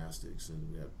in gymnastics, and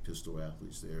we had pistol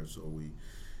athletes there. So we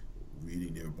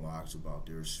reading their blogs about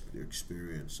their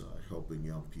experience helping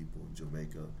young people in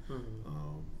Jamaica.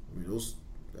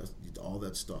 That's all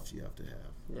that stuff you have to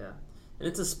have. Yeah. And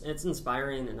it's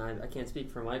inspiring, and I can't speak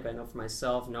for Mike, I know for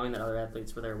myself, knowing that other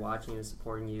athletes were there watching and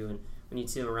supporting you, and when you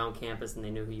see them around campus and they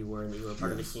knew who you were and that you were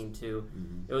part of the team too,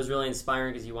 it was really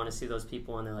inspiring because you want to see those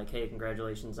people and they're like, "Hey,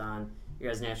 congratulations on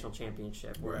your guys' national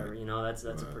championship," wherever. That's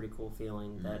a pretty cool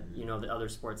feeling that the other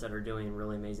sports that are doing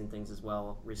really amazing things as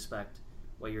well respect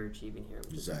what you're achieving here.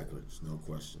 Exactly, there's no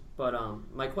question. But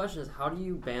my question is, how do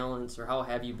you balance, or how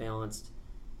have you balanced?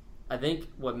 I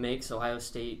think what makes Ohio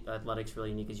State athletics really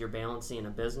unique is you're balancing a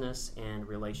business and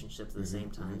relationships at the same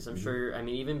time. So I'm sure,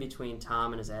 even between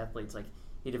Tom and his athletes, like,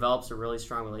 he develops a really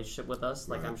strong relationship with us,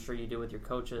 like I'm sure you do with your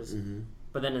coaches.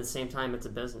 But then at the same time, it's a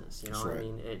business.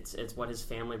 It's what his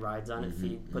family rides on.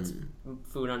 It puts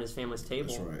food on his family's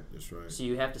table. That's right. So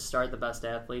you have to start the best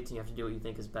athletes, and you have to do what you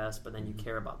think is best. But then you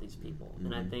care about these people.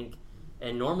 And I think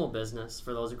in normal business,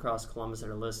 for those across Columbus that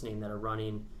are listening, that are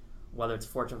running, whether it's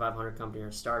Fortune 500 company or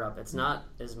a startup, it's not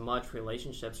as much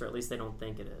relationships, or at least they don't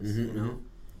think it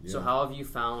is. So how have you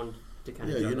found to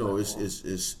kind of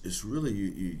it's really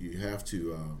you have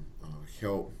to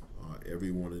help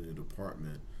everyone in the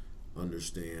department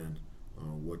understand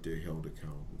what they're held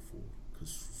accountable for,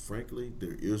 because frankly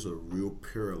there is a real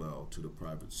parallel to the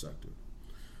private sector.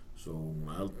 So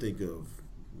when I think of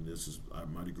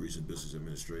my degree's in business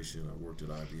administration, I worked at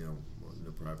IBM in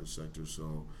the private sector,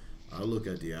 so I look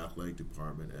at the athletic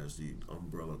department as the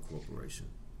umbrella corporation.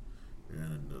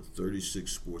 and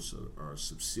 36 sports are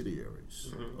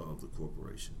subsidiaries of the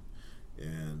corporation.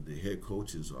 And the head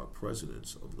coaches are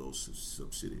presidents of those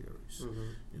subsidiaries.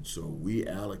 And so we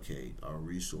allocate our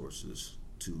resources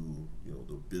to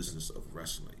the business of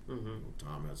wrestling.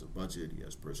 Tom has a budget, he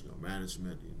has personnel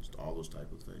management, all those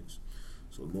type of things.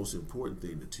 So the most important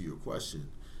thing to your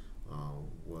question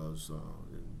was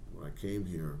when I came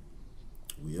here,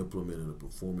 we implemented a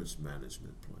performance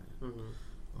management plan.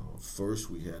 First,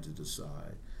 we had to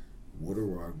decide what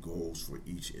are our goals for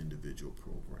each individual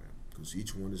program, because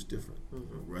each one is different.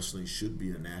 Wrestling should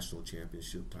be a national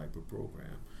championship type of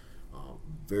program.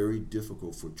 Very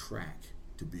difficult for track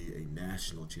to be a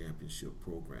national championship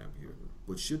program here,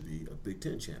 but should be a Big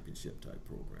Ten championship type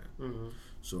program.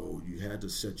 So you had to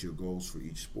set your goals for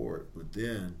each sport, but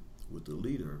then with the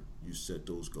leader, you set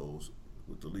those goals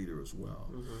with the leader as well.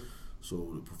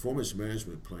 So the performance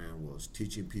management plan was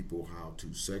teaching people how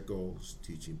to set goals,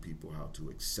 teaching people how to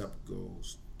accept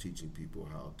goals, teaching people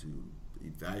how to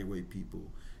evaluate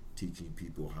people, teaching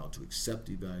people how to accept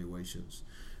evaluations,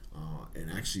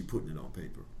 and actually putting it on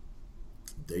paper.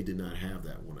 They did not have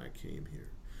that when I came here.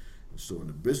 And so in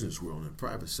the business world, in the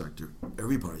private sector,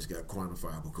 everybody's got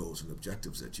quantifiable goals and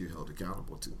objectives that you're held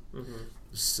accountable to.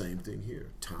 Same thing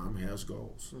here. Tom has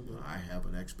goals. I have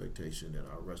an expectation that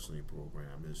our wrestling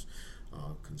program is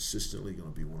consistently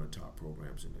going to be one of the top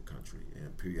programs in the country,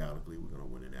 and periodically we're going to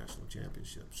win a national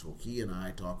championship. So he and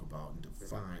I talk about and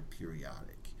define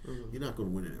periodic. You're not going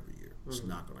to win it every year. It's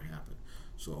not going to happen.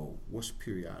 So what's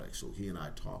periodic? So he and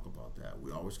I talk about that.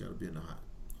 We always got to be in the hot.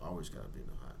 Always got to be in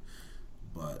the hot.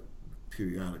 But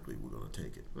periodically we're going to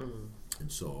take it.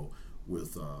 And so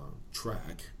with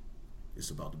track, it's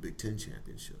about the Big Ten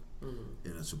championship.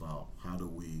 And it's about how do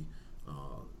we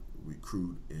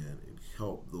recruit and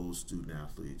help those student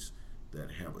athletes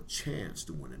that have a chance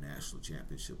to win a national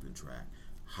championship in track.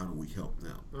 How do we help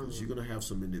them? Because you're going to have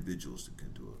some individuals that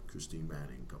can do it. Christine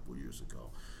Manning a couple of years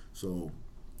ago. So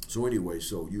anyway,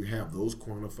 so you have those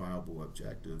quantifiable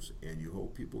objectives, and you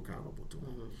hold people accountable to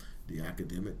them. The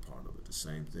academic part of it, the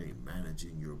same thing.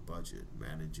 Managing your budget,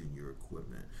 managing your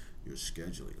equipment, your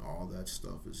scheduling, all that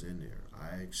stuff is in there.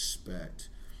 I expect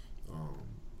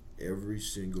every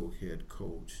single head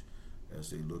coach, as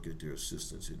they look at their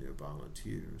assistants and their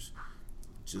volunteers,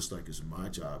 just like it's my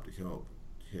job to help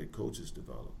head coaches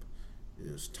develop,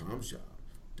 is Tom's job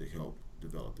to help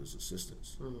develop his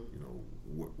assistants.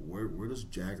 Where does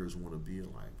Jaggers want to be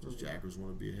in life? Does Jaggers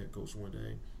want to be a head coach one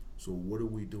day? So what are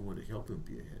we doing to help him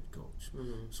be a head coach?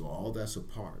 So all that's a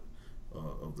part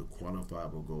of the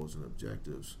quantifiable goals and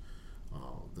objectives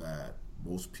that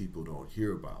most people don't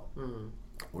hear about,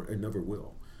 or and never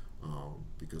will,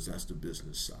 because that's the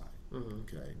business side.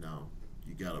 Okay, now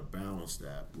you got to balance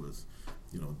that with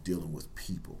dealing with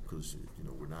people, because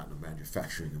we're not in a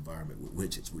manufacturing environment with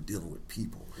widgets. We're dealing with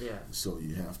people. So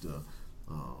you have to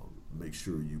make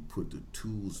sure you put the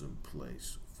tools in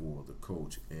place for the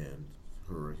coach and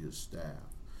his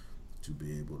staff to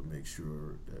be able to make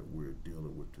sure that we're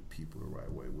dealing with the people the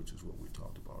right way, which is what we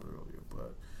talked about earlier.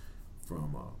 But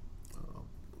from a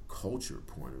culture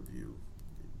point of view,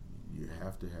 you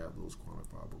have to have those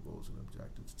quantifiable goals and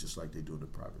objectives, just like they do in the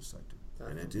private sector.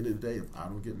 And at the end of the day, if I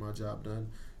don't get my job done,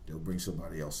 they'll bring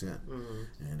somebody else in.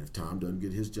 And if Tom doesn't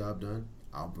get his job done,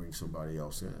 I'll bring somebody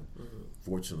else in.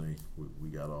 Fortunately, we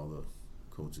got all the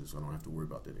coaches. I don't have to worry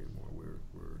about that anymore.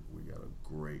 We got a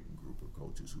great group of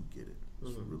coaches who get it.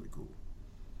 It's really cool.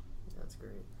 That's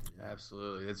great.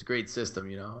 Absolutely, it's a great system,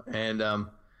 and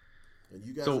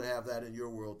you guys will have that in your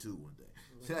world too one day.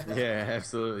 Yeah,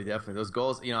 absolutely, definitely. Those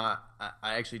goals, I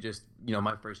actually just,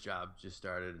 my first job just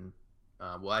started, and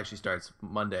actually starts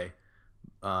Monday.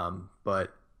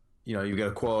 But you've got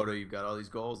a quota, you've got all these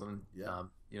goals, and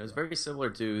it's very similar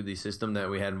to the system that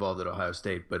we had involved at Ohio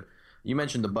State. But you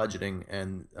mentioned the budgeting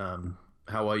and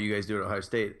how well you guys do at Ohio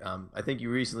State. I think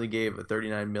you recently gave a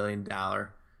 $39 million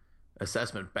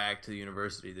assessment back to the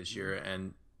university this year,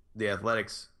 and the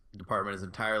athletics department is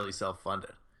entirely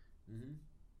self-funded.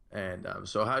 And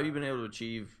so how have you been able to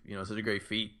achieve, such a great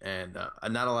feat? And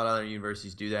not a lot of other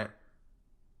universities do that.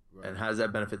 Right. And how does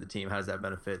that benefit the team? How does that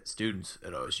benefit students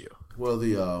at OSU? Well,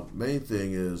 the main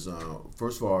thing is,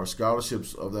 first of all, our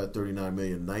scholarships of that $39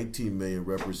 million, $19 million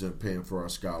represent paying for our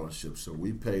scholarships. So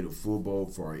we pay the full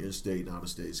boat for our in-state and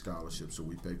out-of-state scholarships, so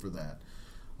we pay for that.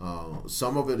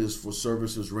 Some of it is for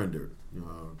services rendered,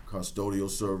 custodial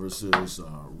services,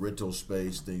 rental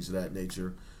space, things of that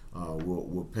nature.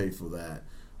 We'll pay for that.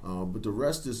 But the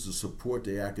rest is to support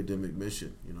the academic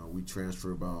mission. We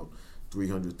transfer about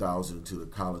 $300,000 to the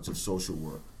College of Social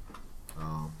Work.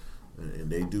 and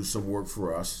they do some work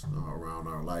for us around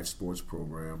our life sports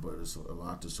program, but it's a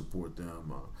lot to support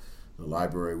them. The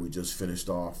library, we just finished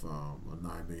off a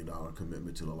 $9 million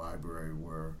commitment to the library,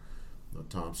 where the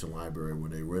Thompson Library,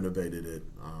 when they renovated it,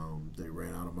 they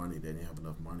ran out of money. They didn't have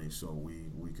enough money, so we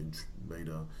made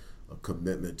a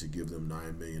commitment to give them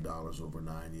 $9 million over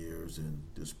 9 years, and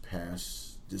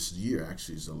this year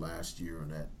actually is the last year on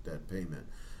that payment.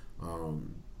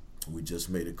 We just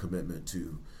made a commitment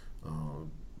to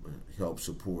help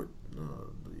support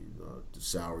the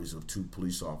salaries of 2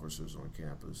 police officers on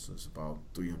campus. It's about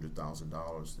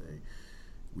 $300,000.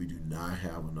 We do not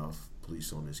have enough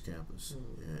police on this campus,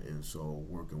 and so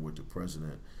working with the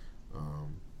president,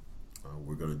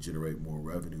 we're going to generate more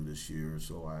revenue this year.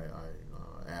 So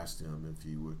I asked him if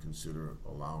he would consider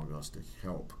allowing us to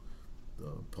help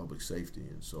the public safety,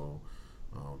 and so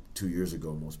 2 years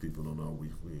ago, most people don't know, we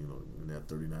in that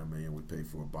 $39 million we paid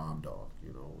for a bomb dog.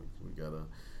 We got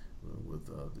with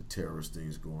the terrorist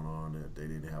things going on, that they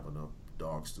didn't have enough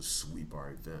dogs to sweep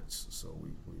our events, so we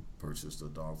purchased a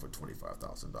dog for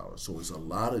 $25,000. So it's a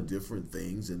lot of different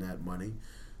things in that money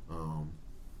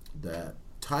that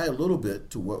tie a little bit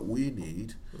to what we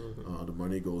need. The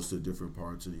money goes to different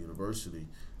parts of the university,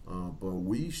 but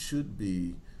we should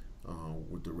be,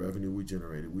 with the revenue we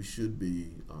generated, we should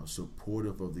be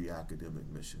supportive of the academic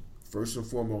mission. First and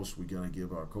foremost, we got to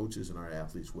give our coaches and our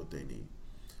athletes what they need.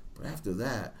 But after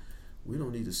that, we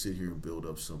don't need to sit here and build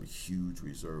up some huge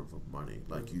reserve of money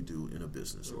like you do in a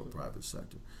business or a private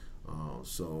sector.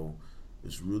 So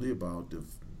it's really about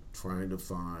trying to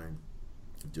find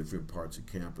different parts of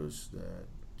campus that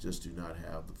just do not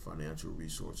have the financial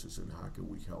resources, and how can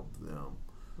we help them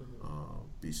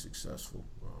be successful.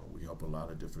 We help a lot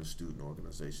of different student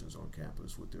organizations on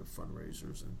campus with their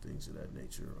fundraisers and things of that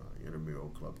nature, intramural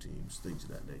club teams, things of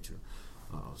that nature.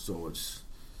 So it's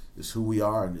who we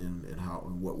are and how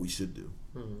and what we should do.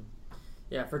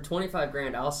 Yeah, for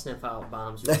 $25,000, I'll sniff out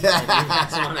bombs. You want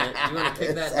to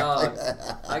kick that dog?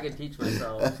 I could teach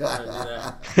myself how to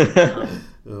do that.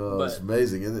 It's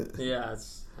amazing, isn't it? Yeah,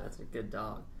 that's a good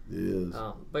dog. It is.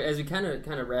 But as we kind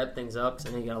of wrap things up,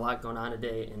 because I know you got a lot going on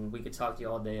today, and we could talk to you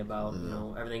all day about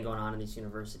everything going on in these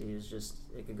universities. Just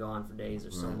it could go on for days.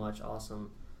 There's so much awesome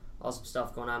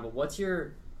stuff going on. But what's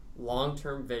your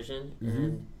long-term vision,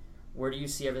 and where do you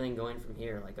see everything going from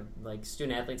here? Like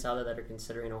student athletes out there that are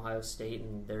considering Ohio State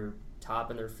and they're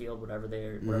top in their field,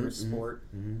 whatever sport.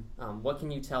 What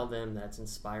can you tell them that's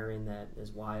inspiring? That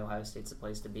is why Ohio State's the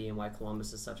place to be, and why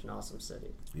Columbus is such an awesome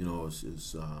city.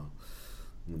 It's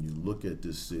when you look at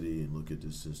this city and look at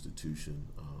this institution,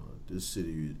 this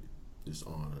city is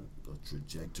on a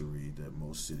trajectory that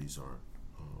most cities aren't.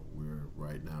 We're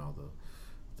right now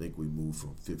I think we moved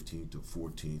from 15th to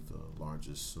 14th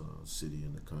largest city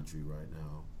in the country right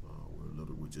now.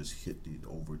 We just hit the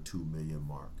over 2 million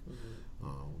mark.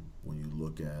 When you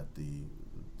look at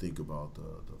think about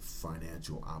the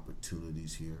financial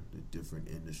opportunities here, the different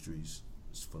industries,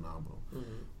 it's phenomenal.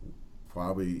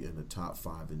 Probably in the top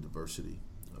 5 in diversity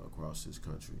across this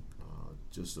country.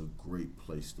 Just a great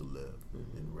place to live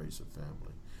and raise a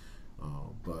family.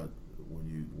 But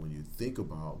when you think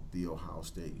about the Ohio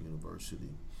State University,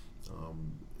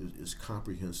 it's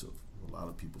comprehensive. A lot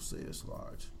of people say it's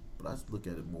large, but I look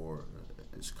at it more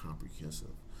as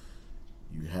comprehensive.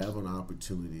 You have an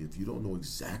opportunity, if you don't know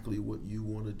exactly what you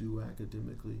want to do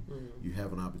academically, you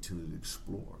have an opportunity to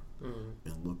explore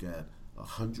and look at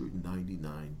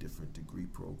 199 different degree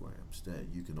programs that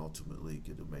you can ultimately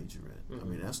get a major in. I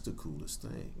mean, that's the coolest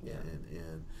thing.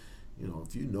 And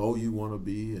if you know you want to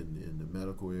be in the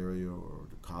medical area or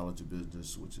the College of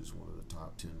Business, which is one of the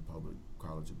top 10 public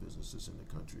college of businesses in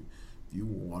the country, if you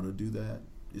want to do that,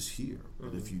 it's here.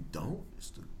 But if you don't,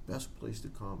 it's the best place to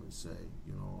come and say,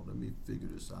 let me figure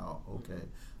this out. Okay,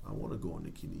 I want to go into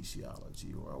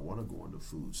kinesiology, or I want to go into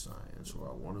food science, or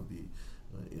I want to be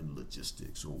in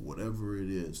logistics, or whatever it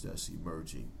is that's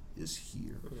emerging is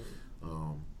here.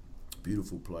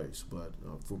 Beautiful place. But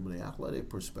from the athletic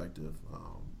perspective,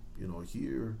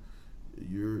 here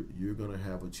you're going to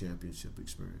have a championship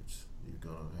experience. You're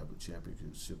going to have a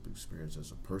championship experience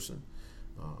as a person.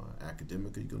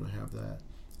 Academically, you're going to have that.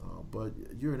 But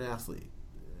you're an athlete.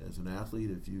 As an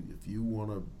athlete, if you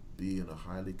want to be in a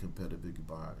highly competitive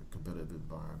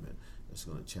environment that's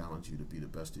going to challenge you to be the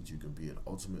best that you can be and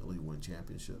ultimately win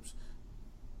championships,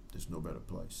 there's no better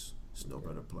place. It's no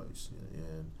better place.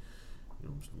 And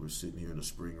we're sitting here in the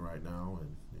spring right now,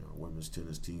 and our women's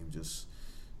tennis team just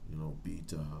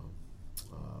beat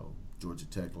Georgia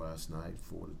Tech last night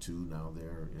 4-2. Now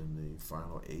they're in the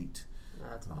final 8.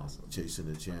 That's awesome.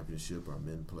 Chasing the championship. Our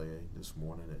men play this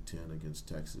morning at 10 against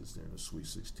Texas. They're in the Sweet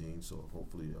 16, so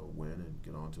hopefully they'll win and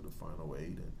get on to the final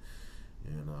 8.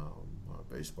 And our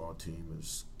baseball team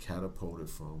is catapulted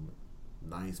from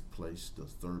 9th place to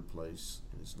 3rd place,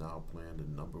 and is now playing the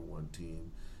number 1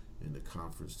 team in the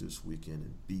conference this weekend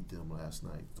and beat them last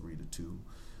night 3-2.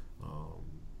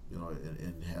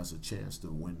 And has a chance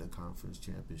to win the conference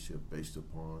championship based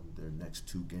upon their next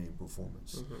 2-game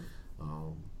performance.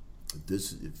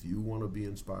 If you want to be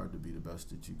inspired to be the best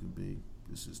that you can be,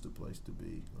 this is the place to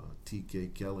be.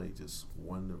 TK Kelly just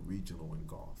won the regional in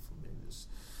golf.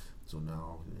 So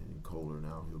now in Kohler,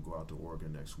 now he'll go out to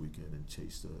Oregon next weekend and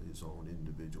chase his own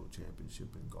individual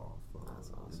championship in golf. That's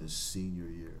awesome. In his senior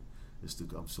year.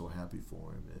 I'm so happy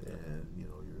for him. And you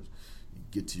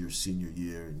get to your senior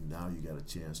year, and now you got a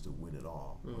chance to win it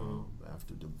all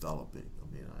after developing.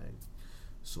 I'm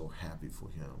so happy for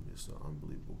him. He's an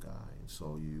unbelievable guy. And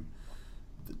so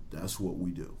that's what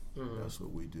we do. That's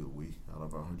what we do. We, out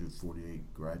of our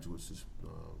 148 graduates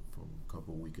from a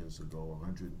couple of weekends ago,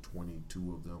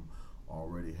 122 of them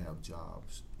already have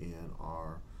jobs and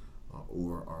are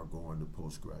going to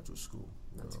postgraduate school.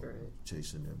 That's great.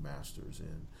 Chasing their masters.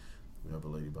 And we have a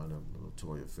lady by the name of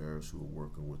Latoya Ferris who are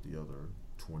working with the other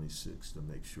 26 to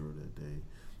make sure that they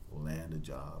land a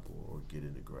job or get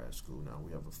into grad school. Now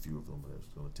we have a few of them that's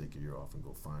going to take a year off and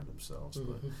go find themselves,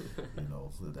 but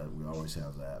that we always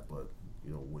have that. But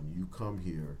when you come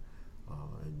here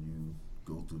and you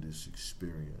go through this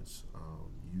experience,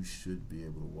 you should be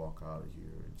able to walk out of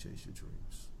here and chase your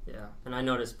dreams. Yeah, and I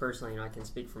noticed personally, I can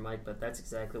speak for Mike, but that's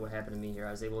exactly what happened to me here.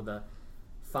 I was able to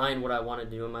find what I wanted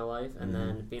to do in my life, and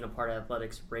then being a part of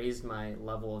athletics raised my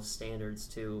level of standards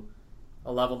to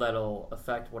a level that'll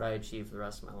affect what I achieve for the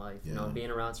rest of my life. Yeah.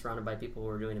 Being surrounded by people who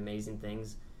are doing amazing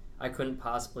things, I couldn't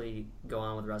possibly go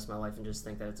on with the rest of my life and just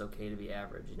think that it's okay to be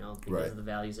average, because of the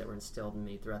values that were instilled in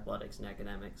me through athletics and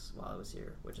academics while I was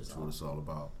here, which is what it's all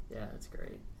about. Yeah, it's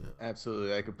great. Yeah.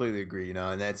 Absolutely, I completely agree.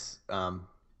 And that's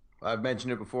I've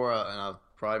mentioned it before, and I'll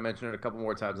probably mention it a couple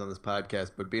more times on this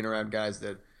podcast. But being around guys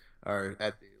that are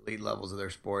at the elite levels of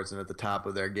their sports and at the top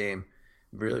of their game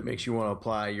really makes you want to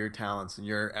apply your talents and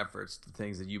your efforts to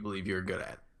things that you believe you're good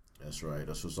at. That's right.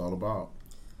 That's what it's all about.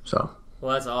 So.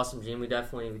 Well, that's awesome, Gene. We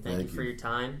thank you for your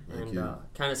time. Thank and you.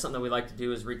 Kind of something that we like to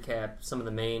do is recap some of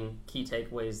the main key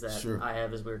takeaways that I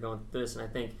have as we were going through this. And I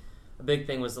think a big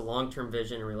thing was the long-term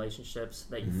vision and relationships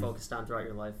that you focused on throughout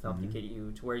your life helped you get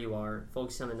you to where you are,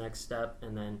 focusing on the next step,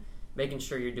 and then making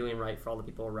sure you're doing right for all the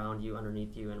people around you,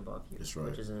 underneath you, and above you, That's right.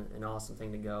 which is an awesome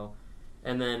thing to go.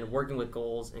 And then working with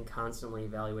goals and constantly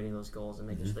evaluating those goals and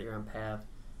making sure that you're on path.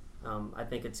 I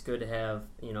think it's good to have,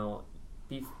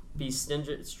 be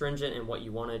stringent in what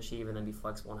you want to achieve and then be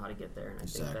flexible on how to get there. And I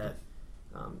think that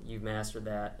you've mastered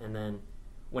that. And then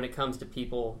when it comes to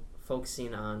people,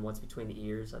 focusing on what's between the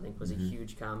ears, I think was a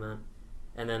huge comment.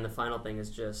 And then the final thing is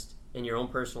just in your own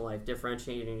personal life,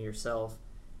 differentiating yourself.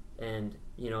 And,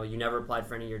 you never applied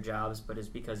for any of your jobs, but it's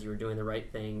because you were doing the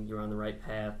right thing, you were on the right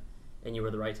path, and you were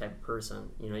the right type of person.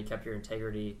 You kept your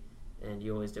integrity, and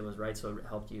you always did what was right, so it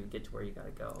helped you get to where you got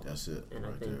to go. That's it. And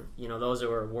right I think, there. those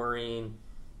who are worrying,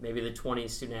 maybe the 20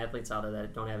 student athletes out there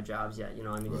that don't have jobs yet,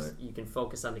 just, you can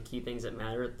focus on the key things that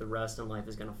matter. The rest in life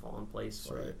is going to fall in place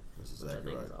for you. That's exactly which I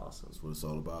think right. is awesome. That's what it's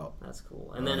all about. That's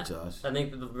cool. And then Josh. I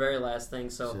think the very last thing,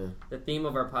 the theme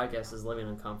of our podcast is living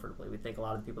uncomfortably. We think a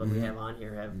lot of the people that we have on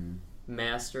here have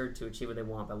mastered to achieve what they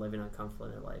want by living uncomfortably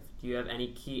in their life. Do you have any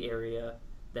key area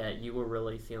that you were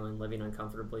really feeling living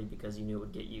uncomfortably because you knew it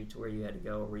would get you to where you had to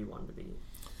go or where you wanted to be?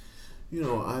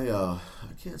 I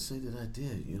can't say that I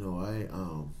did.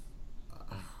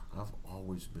 I've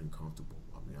always been comfortable.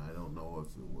 I don't know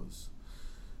if it was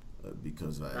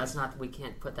because we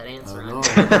can't put that answer on.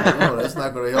 No, that's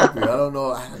not going to help you. I don't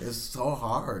know. It's so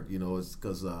hard. It's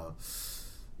because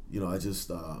I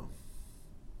just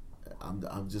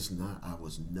I'm just not. I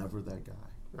was never that guy.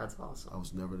 That's awesome. I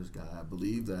was never this guy. I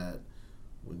believe that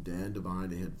when Dan Devine,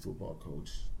 the head football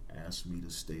coach, asked me to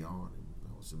stay on, and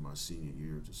I was in my senior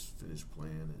year, just finished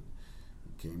playing, and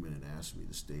he came in and asked me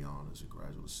to stay on as a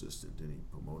graduate assistant. Then he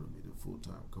promoted me to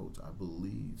full-time coach. I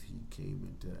believe he came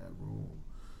into that room.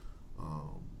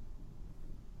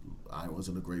 I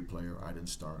wasn't a great player. I didn't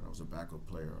start. I was a backup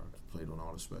player. I played on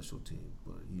all the special teams,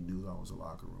 but he knew I was a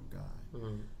locker room guy.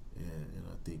 And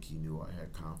I think he knew I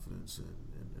had confidence,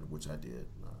 in which I did.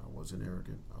 I wasn't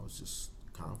arrogant. I was just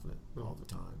confident all the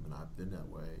time, and I've been that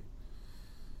way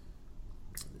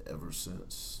ever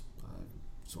since.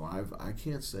 I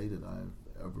can't say that I've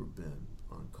ever been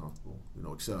uncomfortable,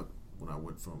 except when I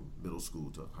went from middle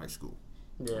school to high school.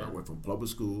 Yeah. When I went from public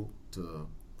school to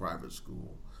private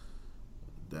school.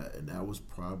 that was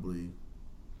probably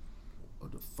a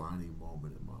defining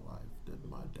moment in my life that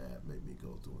my dad made me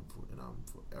go through, and I'm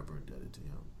forever indebted to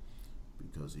him,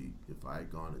 because if I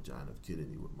had gone to John F.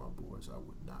 Kennedy with my boys, I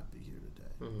would not be here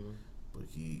today. Mm-hmm. But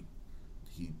he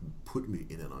put me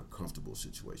in an uncomfortable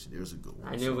situation. There's a good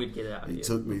one. I knew we'd get it out of you. He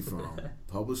took me from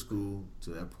public school to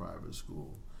that private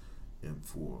school, and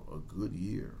for a good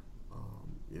year,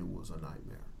 it was a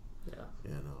nightmare. Yeah.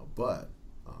 And but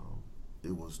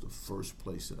it was the first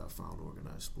place that I found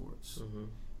organized sports,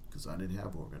 because I didn't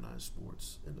have organized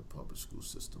sports in the public school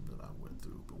system that I went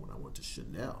through. But when I went to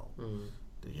Chanel,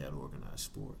 they had organized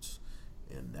sports,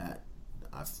 and that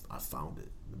I found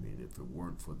it. I mean, if it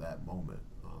weren't for that moment,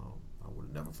 I would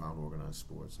have never found organized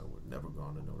sports. I would have never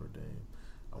gone to Notre Dame.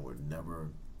 I would have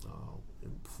never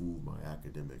improved my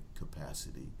academic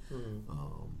capacity.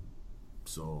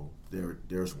 So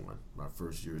there's one. My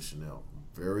first year at Chanel,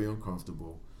 very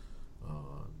uncomfortable.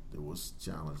 It was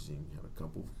challenging. Had a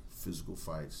couple physical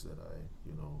fights that I,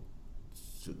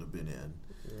 shouldn't have been in.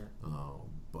 Yeah.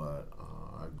 But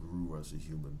I grew as a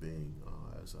human being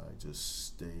as I just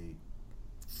stayed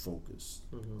focused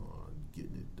on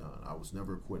getting it done. I was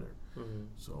never a quitter.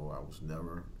 So I was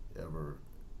never, ever,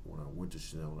 when I went to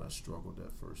Chanel and I struggled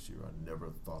that first year, I never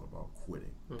thought about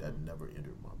quitting. That never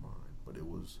entered my mind. But it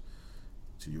was,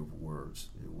 to your words,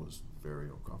 it was very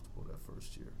uncomfortable that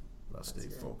first year. But I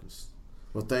stayed focused.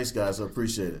 Well, thanks, guys. I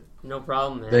appreciate it. No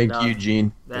problem, man. Thank you,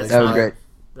 Gene. That was great.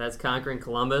 That's Conquering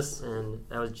Columbus, and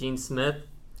that was Gene Smith.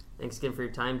 Thanks again for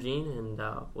your time, Gene, and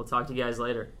we'll talk to you guys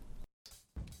later.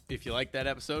 If you like that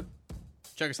episode,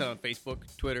 check us out on Facebook,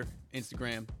 Twitter,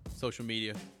 Instagram, social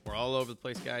media. We're all over the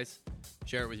place, guys.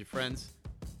 Share it with your friends.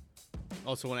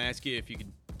 Also want to ask you if you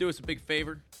could do us a big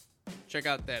favor. Check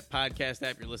out that podcast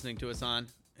app you're listening to us on,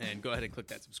 and go ahead and click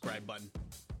that subscribe button.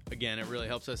 Again, it really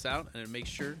helps us out, and it makes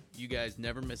sure you guys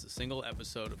never miss a single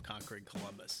episode of Conquering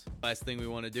Columbus. Last thing we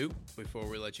want to do before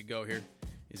we let you go here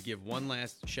is give one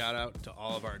last shout out to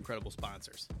all of our incredible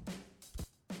sponsors.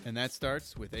 And that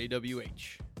starts with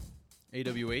AWH.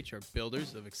 AWH are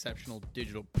builders of exceptional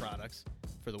digital products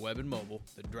for the web and mobile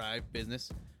that drive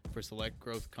business for select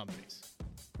growth companies.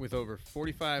 With over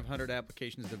 4,500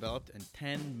 applications developed and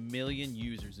 10 million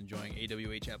users enjoying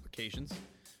AWH applications,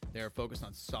 they are focused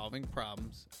on solving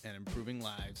problems and improving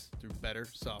lives through better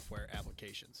software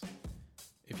applications.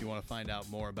 If you want to find out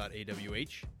more about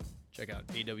AWH, check out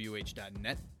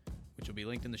awh.net, which will be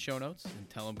linked in the show notes, and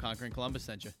tell them Conquering Columbus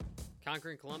sent you.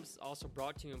 Conquering Columbus is also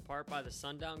brought to you in part by the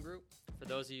Sundown Group. For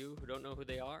those of you who don't know who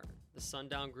they are, the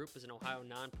Sundown Group is an Ohio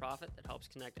nonprofit that helps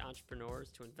connect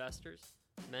entrepreneurs to investors,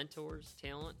 mentors,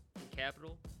 talent, and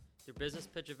capital through business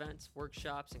pitch events,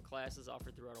 workshops, and classes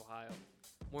offered throughout Ohio.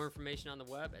 More information on the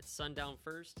web at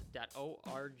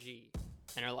sundownfirst.org.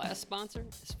 And our last sponsor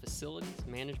is Facilities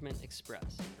Management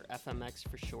Express, or FMX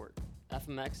for short.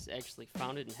 FMX is actually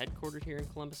founded and headquartered here in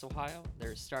Columbus, Ohio.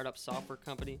 They're a startup software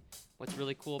company. What's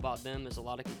really cool about them, there's a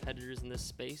lot of competitors in this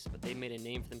space, but they made a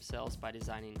name for themselves by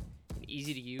designing an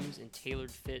easy-to-use and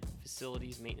tailored-fit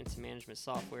facilities maintenance and management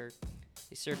software.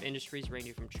 They serve industries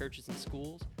ranging from churches and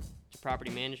schools to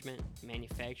property management,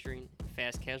 manufacturing, and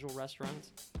fast casual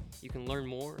restaurants. You can learn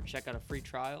more or check out a free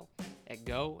trial at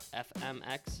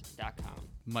gofmx.com.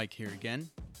 Mike here again,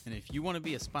 and if you want to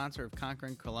be a sponsor of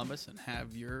Conquering Columbus and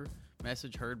have your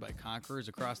message heard by conquerors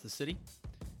across the city,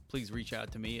 please reach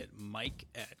out to me at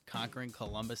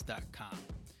mike@conqueringcolumbus.com.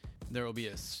 There will be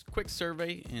a quick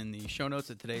survey in the show notes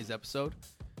of today's episode,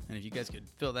 and if you guys could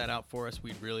fill that out for us,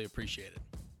 we'd really appreciate it.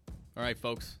 All right,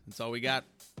 folks, that's all we got.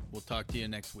 We'll talk to you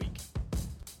next week.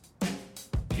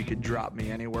 You could drop me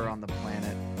anywhere on the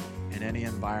planet, in any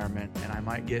environment, and I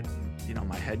might get,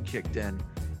 my head kicked in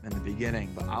the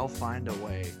beginning, but I'll find a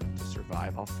way to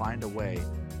survive. I'll find a way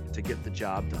to get the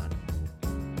job done.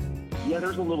 Yeah,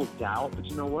 there's a little doubt, but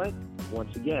you know what?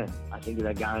 Once again, I think of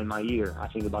that guy in my ear. I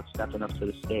think about stepping up to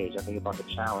the stage. I think about the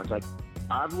challenge. Like,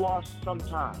 I've lost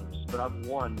sometimes, but I've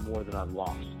won more than I've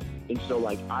lost. And so,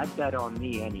 I bet on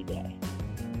me any day.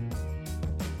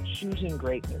 Choosing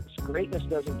greatness. Greatness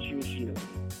doesn't choose you.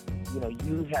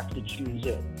 You have to choose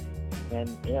it. And,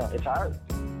 it's hard.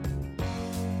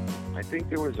 I think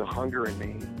there was a hunger in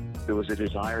me. There was a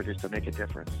desire just to make a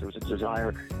difference. There was a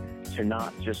desire to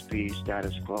not just be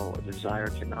status quo, a desire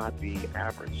to not be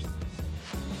average.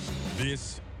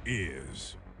 This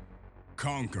is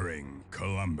Conquering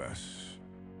Columbus.